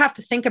also have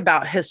to think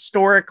about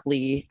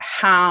historically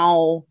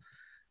how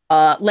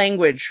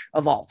language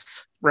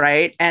evolves,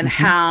 right? And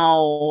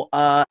how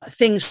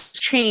things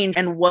change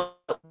and what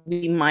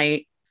we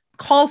might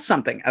call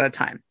something at a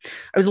time.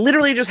 I was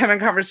literally just having a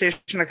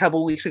conversation a couple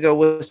of weeks ago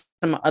with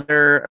some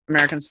other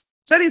American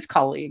studies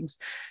colleagues,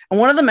 and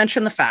one of them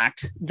mentioned the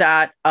fact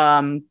that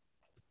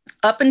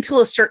up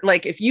until a certain,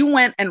 like, if you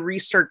went and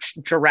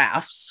researched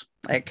giraffes,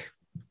 a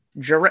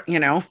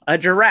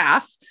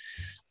giraffe,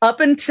 up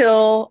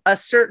until a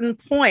certain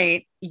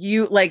point,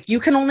 you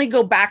can only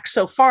go back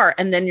so far,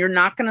 and then you're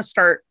not going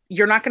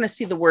to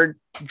see the word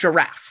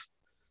giraffe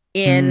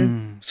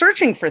in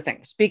searching for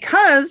things,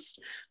 because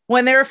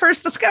when they were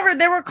first discovered,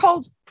 they were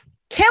called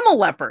camel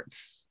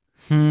leopards.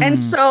 And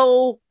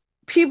so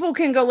people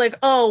can go like,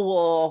 oh,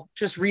 well,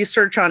 just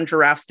research on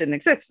giraffes didn't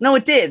exist. No,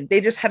 it did.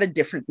 They just had a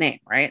different name,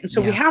 right? And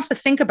so we have to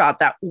think about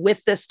that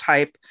with this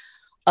type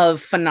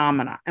of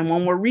phenomena and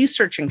when we're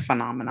researching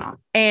phenomena.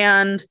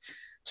 And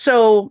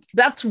so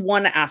that's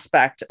one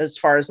aspect as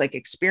far as like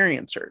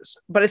experiencers.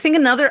 But I think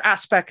another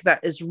aspect that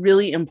is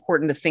really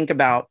important to think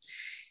about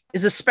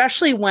is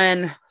especially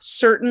when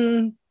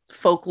certain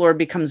folklore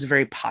becomes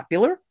very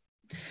popular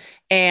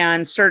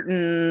and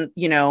certain,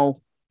 you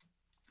know,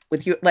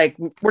 with you, like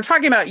we're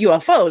talking about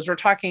UFOs, we're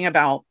talking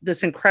about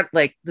this incredible,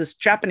 like this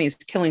Japanese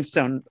killing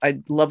stone. I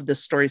love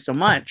this story so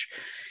much,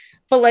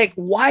 but like,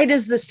 why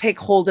does this take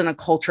hold in a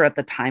culture at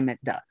the time it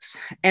does?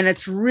 And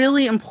it's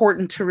really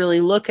important to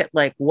really look at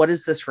like, what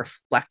is this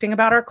reflecting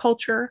about our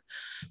culture?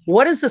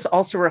 What is this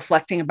also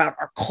reflecting about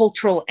our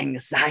cultural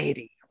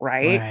anxiety?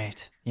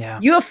 Right.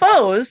 Yeah.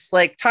 UFOs,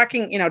 like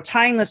talking, you know,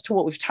 tying this to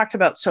what we've talked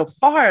about so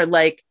far,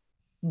 like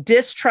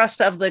distrust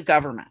of the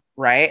government.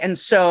 Right. And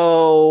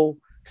so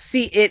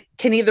see, it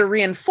can either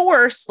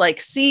reinforce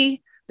like,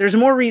 see, there's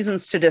more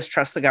reasons to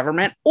distrust the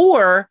government,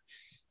 or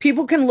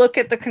people can look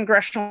at the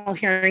congressional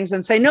hearings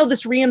and say, no,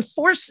 this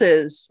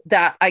reinforces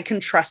that I can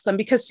trust them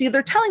because see,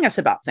 they're telling us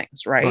about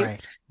things.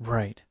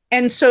 Right.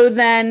 And so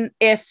then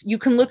if you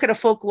can look at a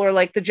folklore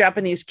like the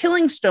Japanese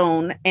killing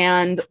stone,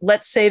 and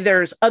let's say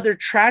there's other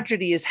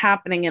tragedies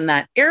happening in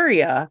that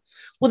area,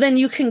 well, then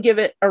you can give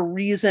it a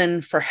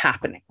reason for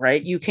happening,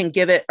 right? You can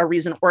give it a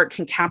reason, or it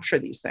can capture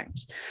these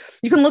things.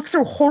 You can look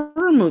through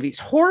horror movies.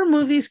 Horror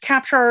movies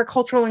capture our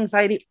cultural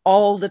anxiety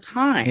all the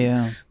time.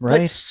 Yeah, right.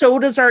 But so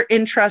does our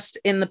interest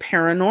in the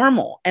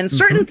paranormal. And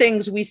certain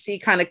things we see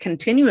kind of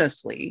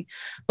continuously,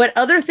 but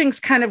other things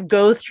kind of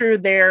go through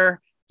their,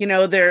 you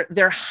know,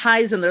 their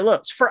highs and their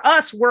lows. For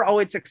us, we're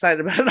always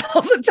excited about it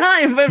all the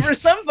time. But for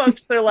some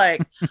folks, they're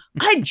like,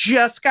 I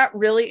just got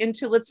really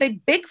into, let's say,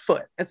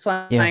 Bigfoot. It's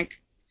like,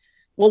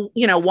 well,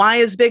 you know, why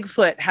is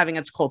Bigfoot having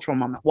its cultural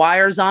moment? Why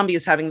are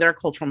zombies having their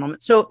cultural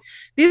moment? So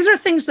these are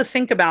things to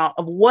think about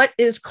of what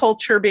is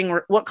culture being,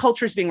 what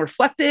culture is being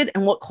reflected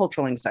and what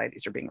cultural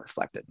anxieties are being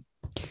reflected.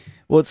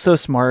 Well, it's so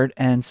smart.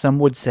 And some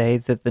would say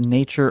that the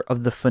nature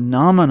of the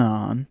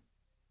phenomenon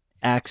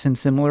acts in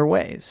similar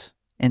ways,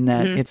 in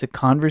that it's a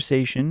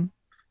conversation,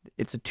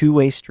 it's a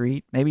two-way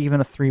street, maybe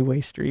even a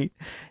three-way street,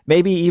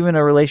 maybe even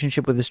a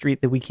relationship with a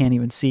street that we can't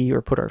even see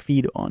or put our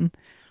feet on,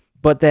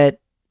 but that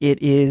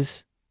it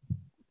is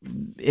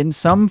in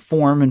some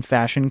form and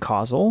fashion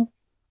causal,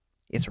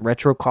 it's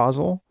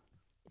retrocausal,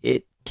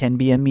 it can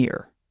be a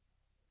mirror.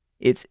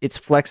 It's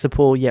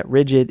flexible yet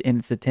rigid in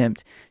its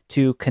attempt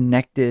to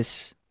connect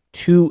this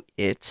to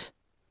it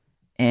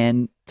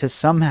and to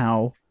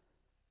somehow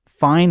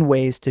find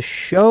ways to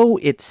show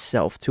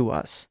itself to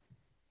us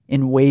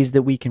in ways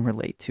that we can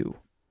relate to,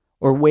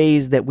 or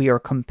ways that we are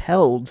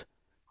compelled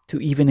to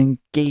even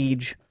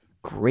engage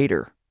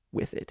greater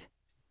with it.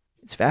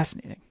 It's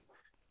fascinating.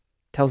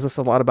 Tells us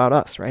a lot about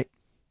us, right?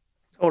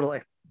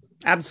 Totally.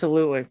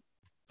 Absolutely.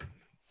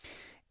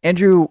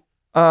 Andrew,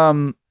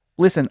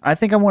 listen, I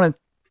think I want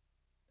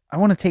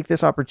to take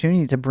this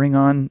opportunity to bring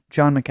on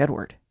John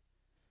McEdward.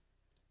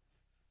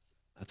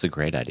 That's a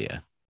great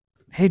idea.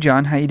 Hey,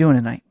 John, how you doing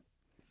tonight?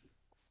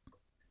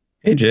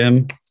 Hey,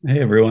 Jim. Hey,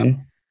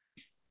 everyone.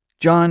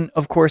 John,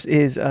 of course,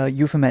 is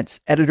Euphomet's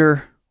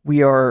editor.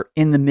 We are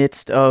in the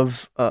midst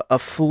of a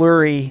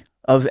flurry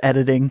of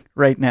editing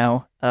right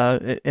now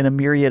in a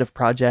myriad of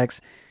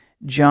projects.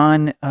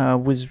 John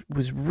was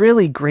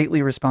really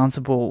greatly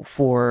responsible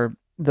for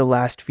the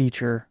last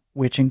feature,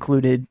 which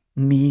included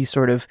me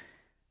sort of,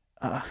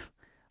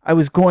 I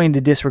was going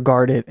to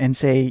disregard it and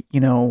say,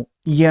 you know,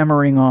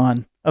 yammering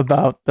on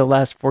about the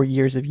last 4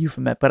 years of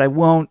Euphomet, but I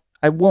won't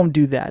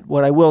do that.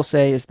 What I will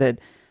say is that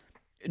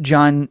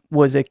John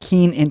was a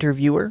keen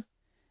interviewer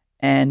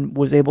and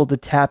was able to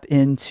tap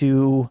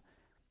into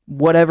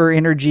whatever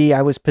energy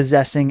I was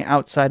possessing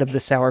outside of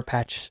the Sour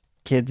Patch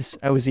Kids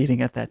I was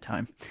eating at that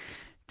time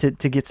to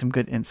get some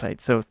good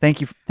insight. So thank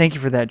you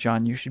for that,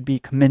 John. You should be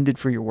commended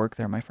for your work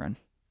there, my friend.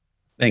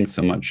 Thanks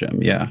so much,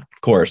 Jim. Yeah,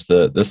 of course,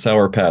 the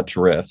Sour Patch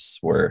riffs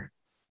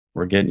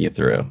we're getting you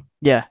through.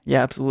 Yeah,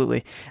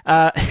 absolutely.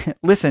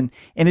 Listen,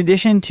 in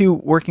addition to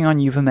working on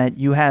Euphomet,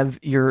 you have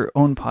your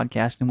own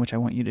podcast in which I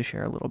want you to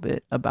share a little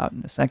bit about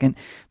in a second.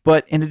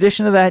 But in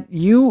addition to that,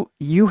 you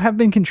have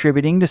been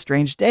contributing to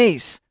Strange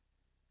Days.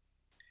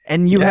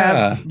 And you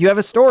have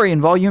a story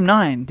in Volume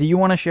 9. Do you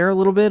want to share a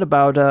little bit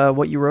about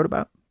what you wrote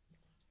about?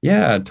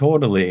 Yeah,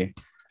 totally.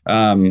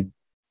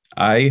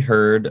 I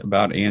heard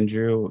about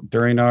Andrew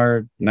during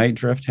our NITE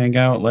Drift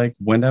hangout, like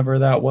whenever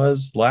that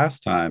was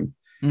last time.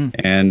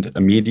 And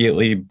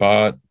immediately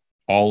bought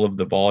all of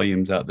the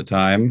volumes at the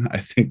time. I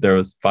think there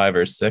was 5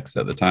 or 6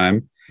 at the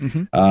time.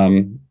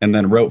 And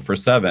then wrote for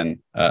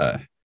 7 a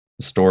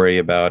story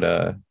about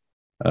a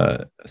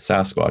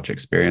Sasquatch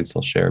experience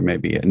I'll share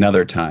maybe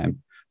another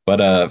time.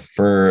 But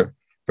for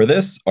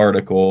this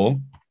article,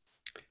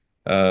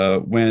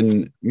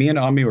 when me and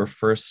Ami were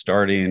first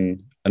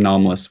starting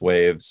Anomalous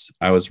Waves,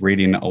 I was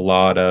reading a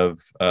lot of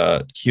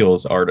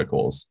Keel's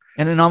articles.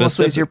 And Anomalous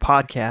Waves, your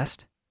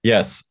podcast.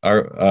 Yes,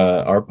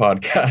 our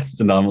podcast,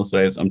 Anomalous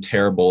Waves. I'm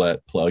terrible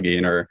at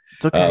plugging or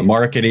It's okay.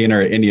 marketing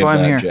or any That's of why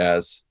I'm that here.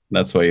 jazz.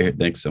 That's why you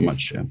thanks so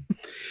much, Jim.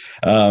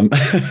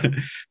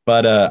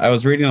 But I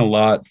was reading a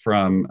lot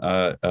from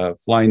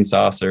Flying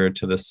Saucer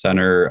to the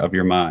Center of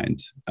Your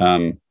Mind.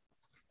 And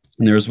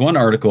there's one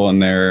article in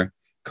there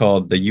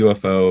called The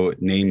UFO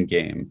Name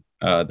Game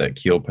that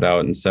Keel put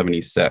out in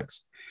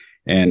 76.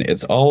 And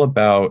it's all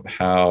about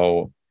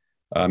how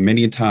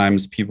many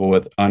times people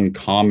with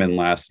uncommon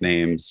last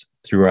names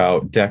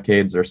throughout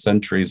decades or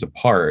centuries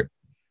apart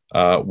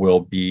will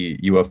be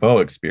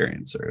UFO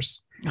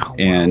experiencers. Oh, wow.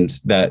 And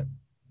that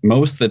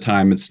most of the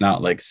time it's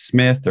not like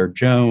Smith or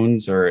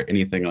Jones or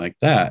anything like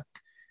that.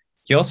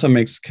 He also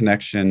makes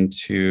connection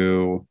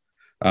to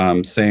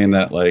saying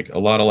that like a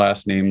lot of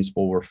last names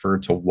will refer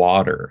to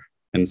water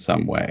in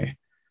some way.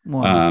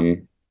 Wow.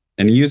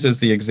 And he uses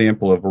the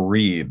example of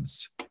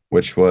Reeves,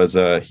 which was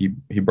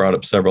he brought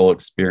up several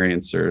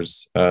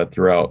experiencers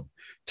throughout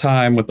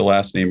time with the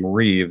last name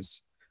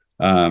Reeves,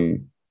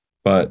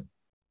 but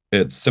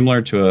it's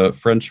similar to a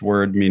French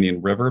word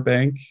meaning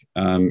riverbank.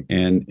 And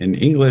in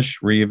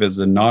English, reeve is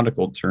a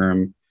nautical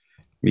term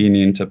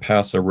meaning to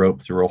pass a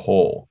rope through a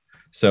hole.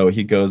 So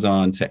he goes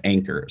on to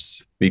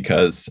anchors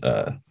because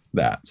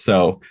that.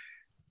 So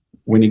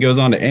when he goes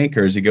on to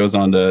anchors, he goes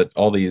on to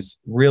all these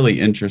really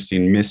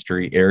interesting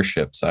mystery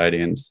airship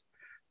sightings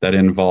that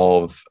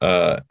involve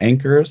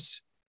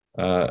anchors,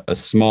 a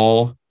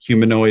small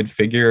humanoid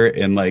figure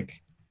in like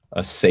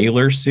a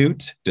sailor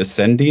suit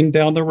descending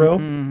down the rope,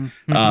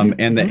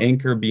 and the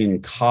anchor being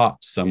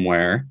caught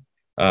somewhere,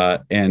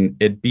 and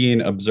it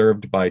being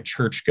observed by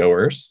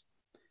churchgoers.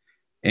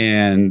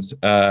 And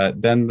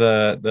then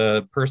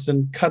the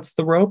person cuts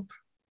the rope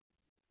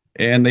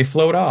and they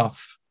float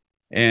off.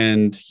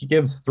 And he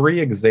gives 3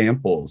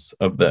 examples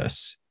of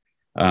this.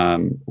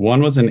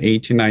 One was in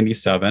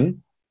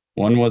 1897,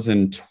 one was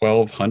in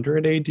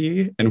 1200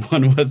 AD, and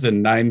one was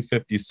in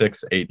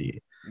 956 AD.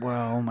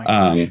 Wow, oh my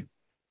gosh.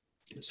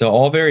 So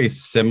all very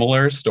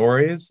similar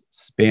stories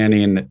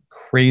spanning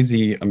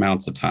crazy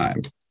amounts of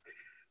time.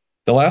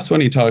 The last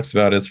one he talks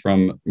about is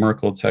from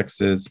Merkel,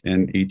 Texas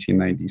in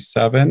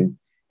 1897.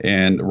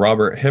 And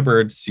Robert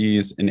Hibbard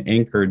sees an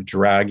anchor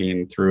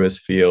dragging through his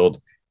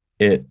field.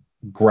 It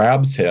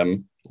grabs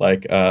him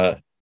like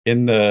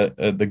in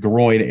the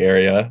groin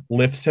area,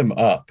 lifts him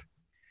up,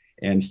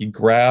 and he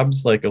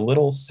grabs like a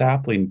little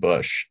sapling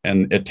bush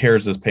and it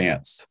tears his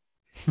pants.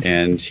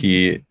 And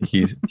he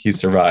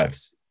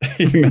survives.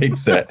 He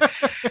makes it.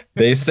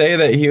 They say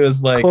that he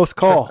was like close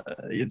call.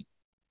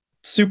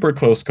 Super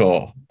close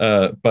call.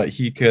 But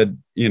he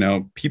could,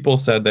 people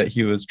said that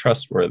he was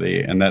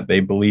trustworthy and that they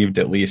believed,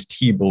 at least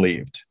he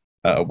believed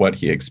what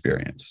he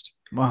experienced.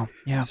 Wow.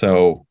 Yeah.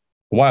 So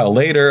a while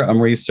later,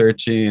 I'm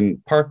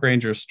researching park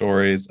ranger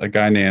stories. A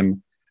guy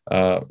named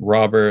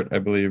Robert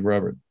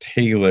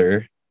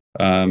Taylor,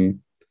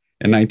 in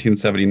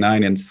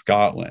 1979 in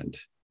Scotland.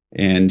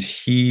 And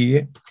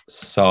he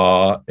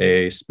saw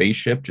a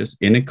spaceship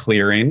just in a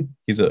clearing.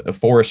 He's a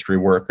forestry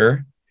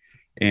worker.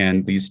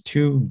 And these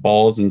 2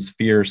 balls and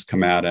spheres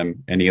come at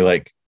him and he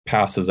like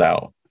passes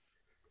out.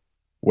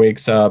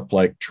 Wakes up,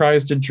 like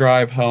tries to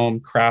drive home,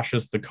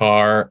 crashes the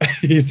car.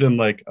 He's in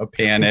like a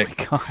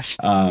panic. Oh my gosh.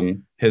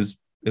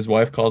 His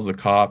wife calls the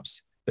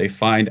cops. They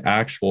find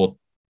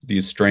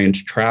these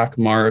strange track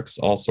marks,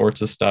 all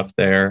sorts of stuff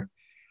there.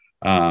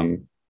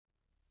 And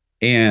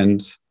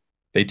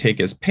they take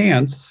his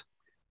pants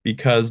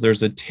because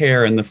there's a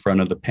tear in the front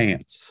of the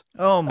pants.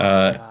 Oh my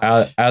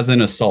gosh. As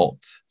an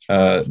assault,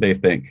 they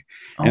think.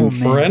 And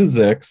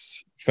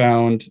forensics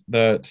found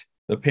that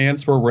the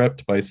pants were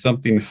ripped by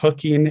something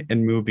hooking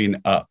and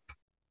moving up.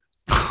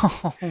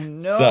 Oh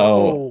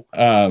no.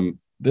 So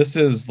this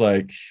is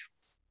like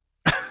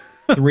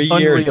 3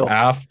 years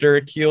after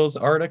Keel's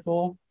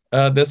article,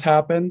 this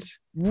happened.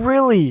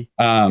 Really?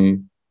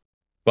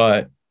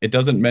 But it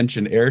doesn't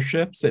mention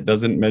airships. It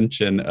doesn't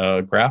mention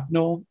a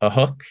grapnel, a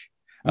hook.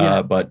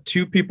 Yeah. But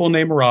 2 people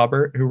named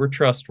Robert who were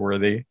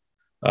trustworthy,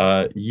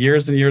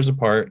 years and years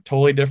apart,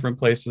 totally different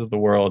places of the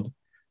world,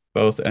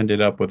 both ended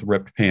up with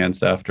ripped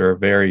pants after a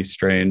very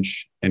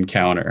strange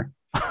encounter.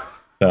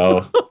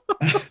 So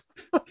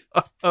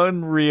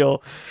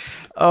unreal.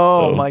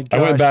 Oh my gosh.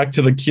 I went back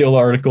to the Keel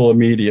article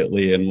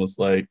immediately and was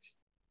like,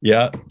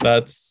 yeah,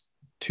 that's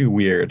too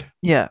weird.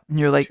 Yeah. And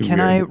you're like, can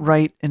I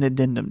write an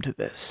addendum to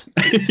this,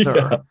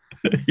 sir?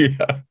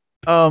 Yeah.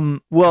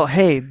 Well,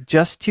 hey,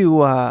 just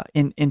to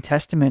in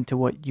testament to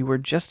what you were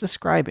just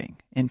describing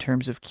in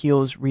terms of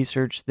Keel's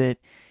research, that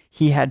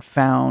he had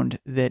found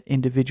that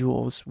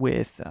individuals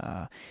with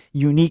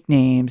unique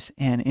names,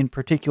 and in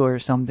particular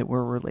some that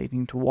were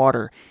relating to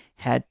water,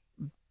 had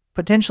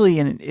potentially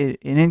an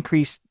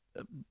increased,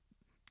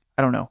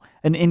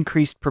 an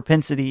increased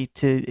propensity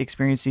to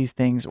experience these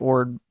things,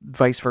 or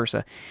vice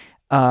versa.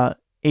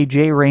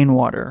 AJ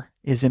Rainwater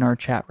is in our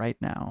chat right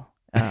now,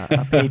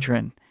 a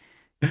patron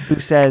who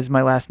says,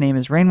 my last name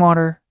is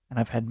Rainwater, and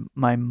I've had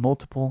my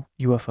multiple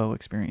UFO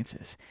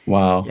experiences.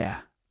 Wow. Yeah,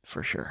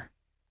 for sure.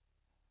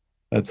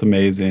 That's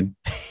amazing.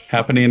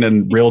 Happening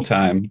in real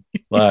time,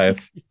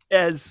 live.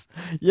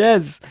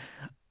 Yes.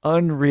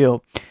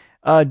 Unreal.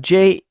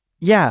 Jay,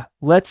 yeah,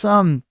 let's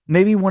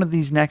maybe one of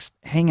these next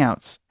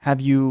hangouts have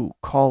you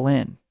call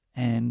in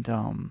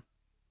and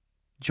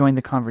join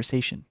the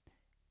conversation.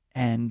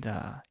 And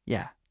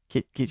yeah,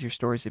 get your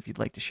stories if you'd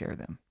like to share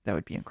them. That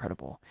would be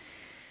incredible.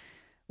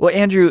 Well,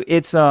 Andrew,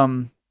 it's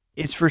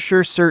for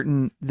sure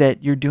certain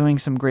that you're doing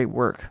some great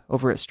work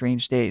over at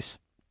Strange Days,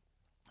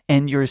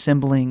 and you're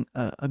assembling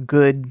a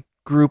good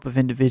group of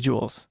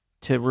individuals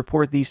to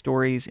report these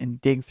stories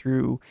and dig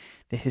through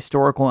the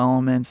historical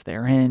elements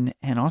therein,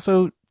 and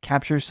also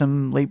capture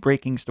some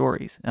late-breaking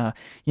stories.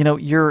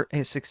 You're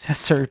a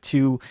successor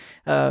to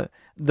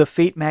the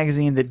Fate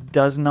magazine that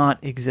does not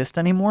exist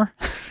anymore.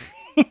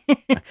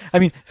 I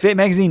mean, Fate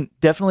magazine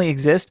definitely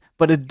exists,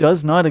 but it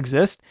does not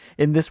exist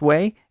in this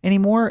way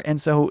anymore.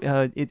 And so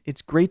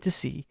it's great to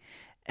see.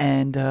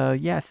 And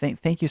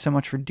thank you so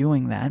much for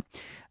doing that.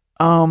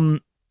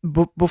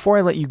 Before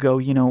I let you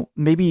go,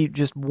 maybe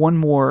just one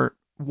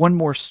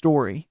more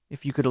story,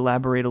 if you could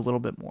elaborate a little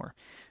bit more.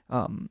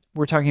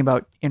 We're talking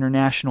about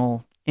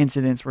international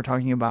incidents. We're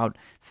talking about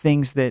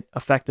things that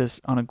affect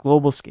us on a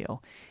global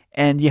scale.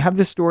 And you have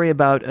this story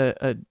about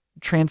a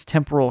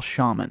transtemporal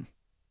shaman.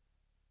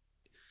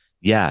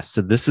 Yeah,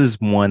 so this is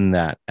one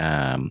that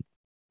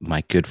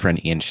my good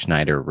friend Ian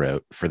Schneider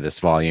wrote for this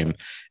volume,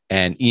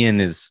 and Ian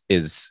is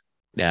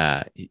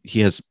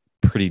he has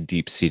pretty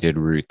deep-seated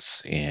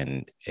roots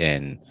in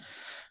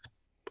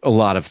a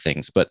lot of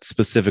things, but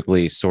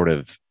specifically sort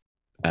of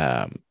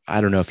I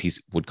don't know if he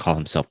would call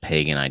himself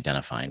pagan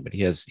identifying, but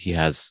he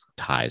has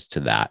ties to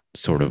that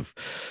sort of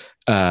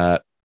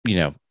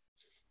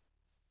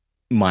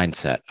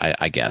mindset,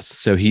 I guess.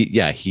 So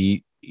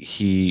he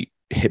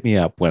hit me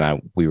up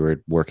when we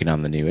were working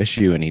on the new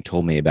issue, and he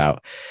told me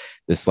about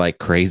this like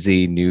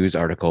crazy news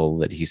article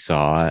that he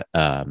saw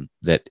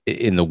that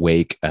in the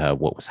wake of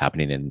what was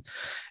happening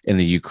in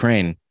the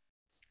Ukraine.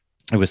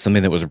 It was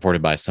something that was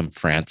reported by some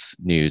French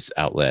news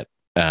outlet,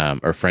 and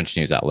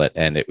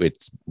it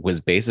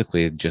was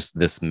basically just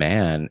this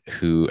man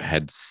who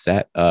had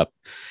set up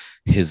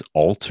his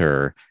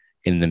altar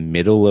in the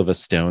middle of a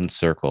stone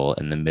circle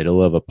in the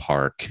middle of a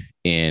park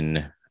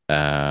in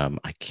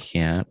I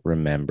can't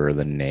remember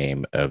the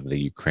name of the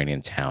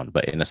Ukrainian town,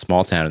 but in a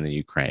small town in the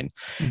Ukraine.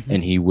 Mm-hmm.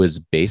 And he was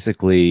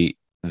basically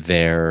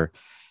there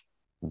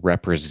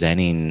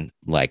representing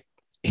like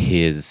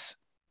his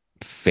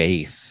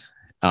faith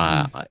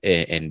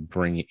and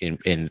bring in,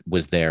 and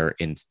was there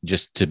in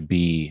just to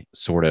be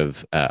sort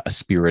of a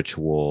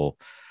spiritual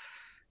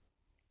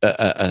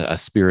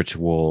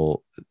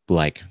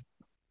like,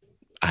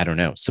 I don't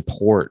know,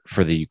 support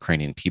for the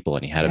Ukrainian people.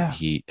 And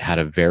he had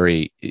a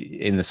very,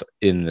 in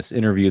this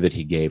interview that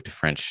he gave to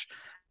French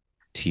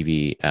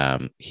TV,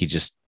 he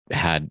just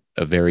had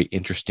a very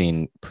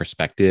interesting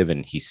perspective,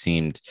 and he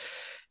seemed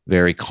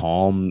very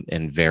calm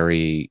and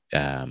very,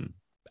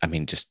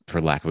 just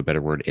for lack of a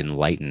better word,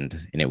 enlightened.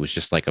 And it was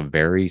just like a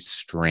very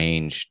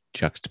strange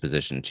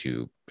juxtaposition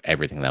to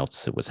everything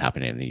else that was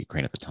happening in the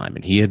Ukraine at the time.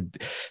 And he had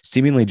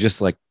seemingly just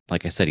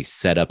like I said, he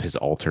set up his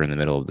altar in the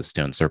middle of the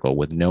stone circle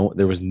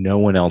there was no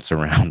one else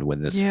around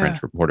when this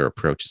French reporter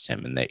approaches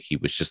him, and that he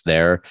was just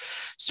there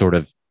sort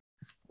of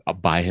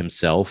by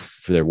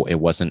himself. It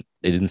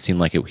didn't seem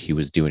like he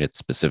was doing it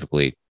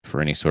specifically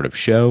for any sort of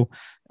show.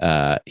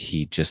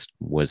 He just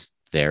was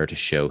there to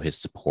show his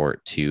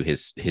support to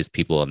his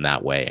people in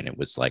that way. And it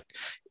was like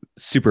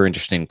super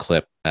interesting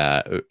clip,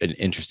 an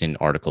interesting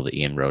article that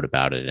Ian wrote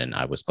about it. And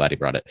I was glad he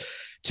brought it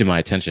to my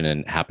attention,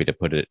 and happy to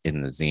put it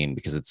in the zine,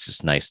 because it's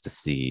just nice to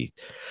see,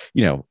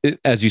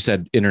 as you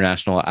said,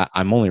 international.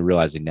 I'm only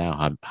realizing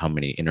now how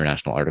many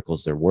international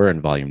articles there were in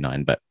volume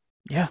 9, but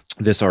yeah,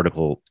 this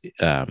article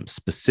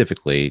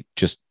specifically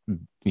just,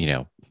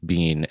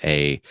 being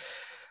a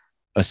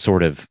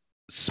sort of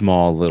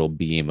small little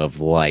beam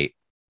of light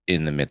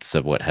in the midst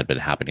of what had been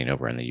happening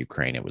over in the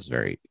Ukraine. It was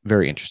very,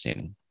 very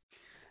interesting.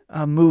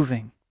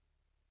 Moving,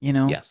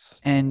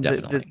 Yes. And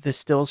the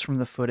stills from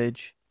the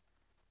footage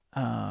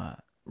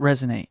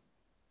resonate,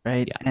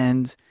 right? Yeah.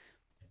 And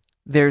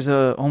there's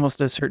almost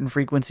a certain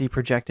frequency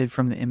projected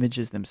from the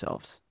images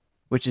themselves,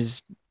 which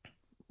is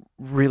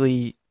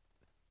really,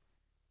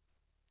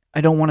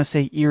 I don't want to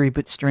say eerie,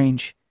 but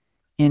strange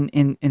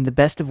in the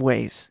best of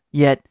ways.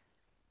 Yet,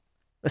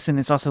 listen,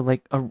 it's also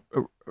like a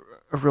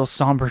real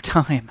somber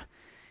time.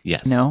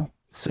 Yes.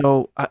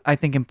 So I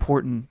think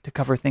important to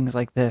cover things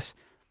like this.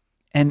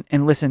 And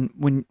listen,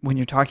 when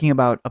you're talking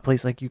about a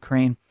place like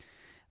Ukraine,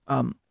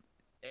 and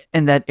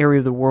that area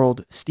of the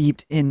world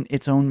steeped in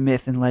its own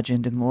myth and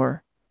legend and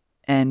lore,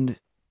 and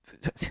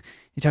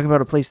you talk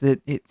about a place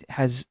that it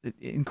has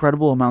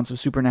incredible amounts of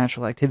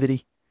supernatural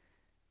activity.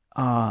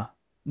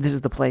 This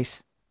is the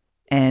place,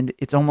 and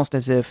it's almost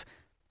as if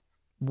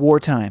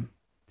wartime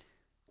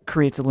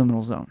creates a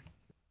liminal zone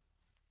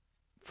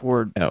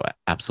for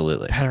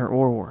absolutely better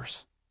or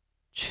worse.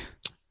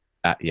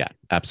 Yeah,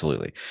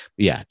 absolutely.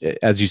 Yeah,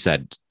 as you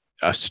said,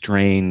 a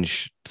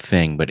strange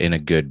thing, but in a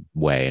good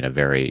way, in a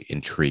very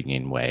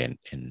intriguing way,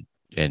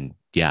 and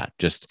yeah,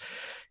 just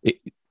it,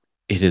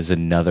 it is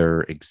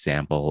another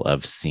example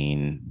of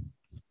seeing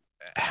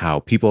how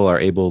people are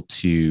able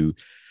to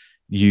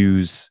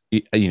use,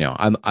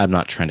 I'm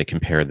not trying to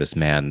compare this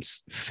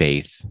man's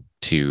faith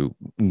to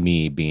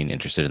me being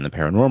interested in the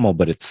paranormal,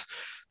 but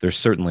there's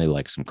certainly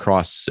like some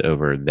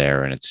crossover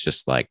there. And it's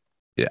just like,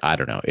 I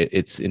don't know.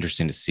 It's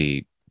interesting to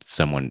see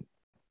someone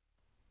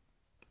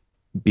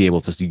be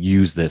able to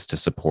use this to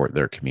support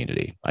their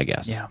community, I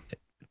guess.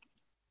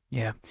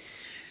 Yeah.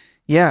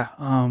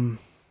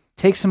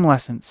 Take some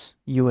lessons,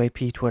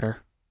 UAP Twitter.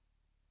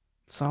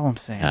 That's all I'm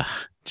saying.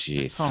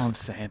 Jeez. That's all I'm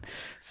saying.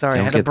 Sorry,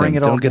 I had to bring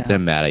it all down. Don't get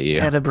them mad at you.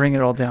 I had to bring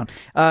it all down.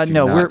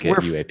 We're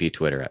UAP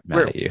Twitter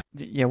mad at you.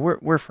 Yeah,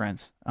 we're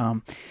friends.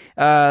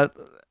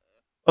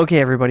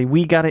 Okay, everybody,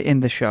 we got to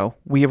end the show.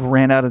 We have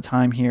ran out of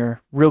time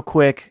here. Real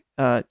quick,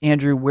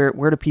 Andrew,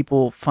 where do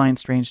people find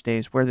Strange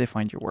Days? Where do they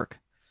find your work?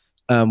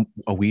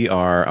 We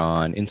are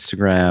on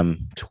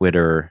Instagram,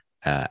 Twitter,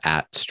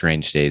 at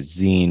Strange Days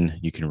Zine.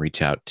 You can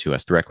reach out to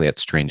us directly at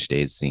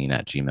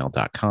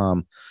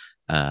strangedayszine@gmail.com.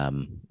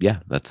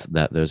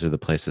 Those are the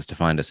places to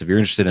find us. If you're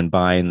interested in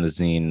buying the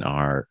zine,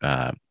 our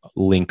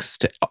links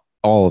to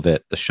all of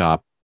it, the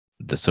shop,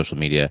 the social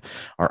media,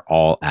 are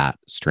all at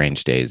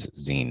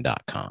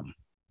strangedayszine.com.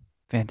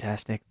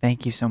 Fantastic.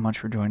 Thank you so much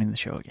for joining the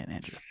show again,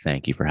 Andrew.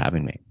 Thank you for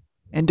having me.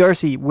 And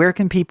Darcy, where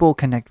can people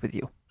connect with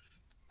you?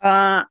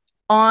 On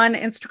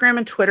Instagram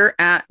and Twitter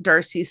at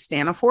Darcy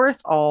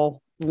Staniforth,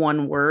 all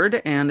one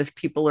word. And if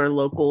people are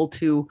local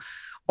to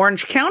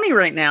Orange County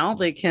right now,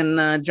 they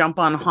can jump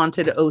on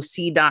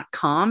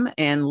hauntedoc.com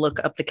and look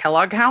up the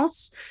Kellogg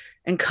House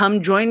and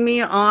come join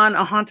me on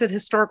a haunted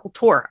historical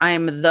tour. I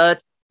am the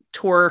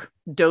tour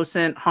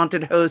docent,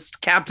 haunted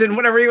host, captain,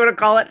 whatever you want to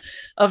call it,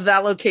 of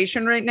that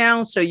location right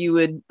now. So you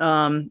would,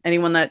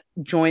 anyone that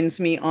joins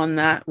me on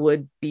that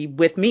would be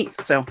with me.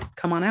 So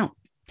come on out.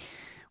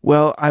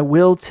 Well, I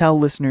will tell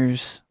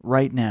listeners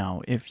right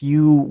now, if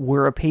you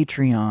were a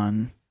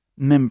Patreon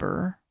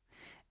member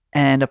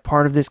and a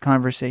part of this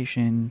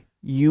conversation,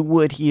 you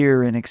would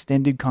hear an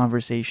extended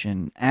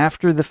conversation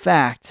after the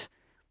fact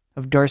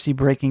of Darcy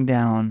breaking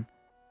down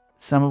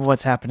some of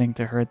what's happening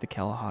to her at the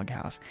Kellogg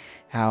House,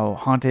 how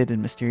haunted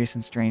and mysterious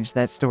and strange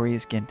that story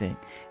is getting,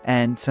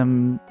 and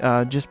some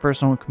just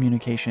personal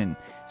communication.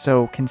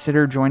 So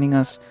consider joining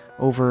us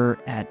over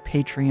at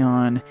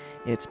Patreon.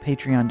 It's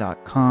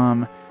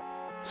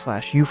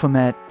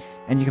patreon.com/Euphomet,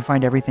 and you can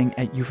find everything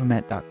at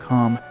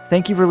euphomet.com.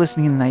 Thank you for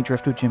listening to Night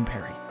Drift with Jim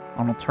Perry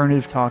on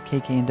Alternative Talk,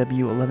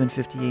 KKNW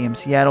 1150 AM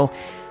Seattle.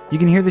 You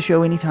can hear the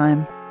show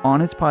anytime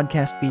on its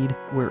podcast feed,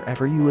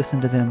 wherever you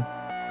listen to them.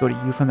 Go to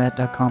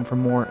euphomet.com for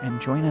more and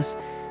join us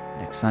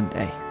next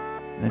Sunday.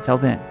 And until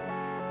then,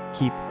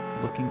 keep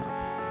looking up.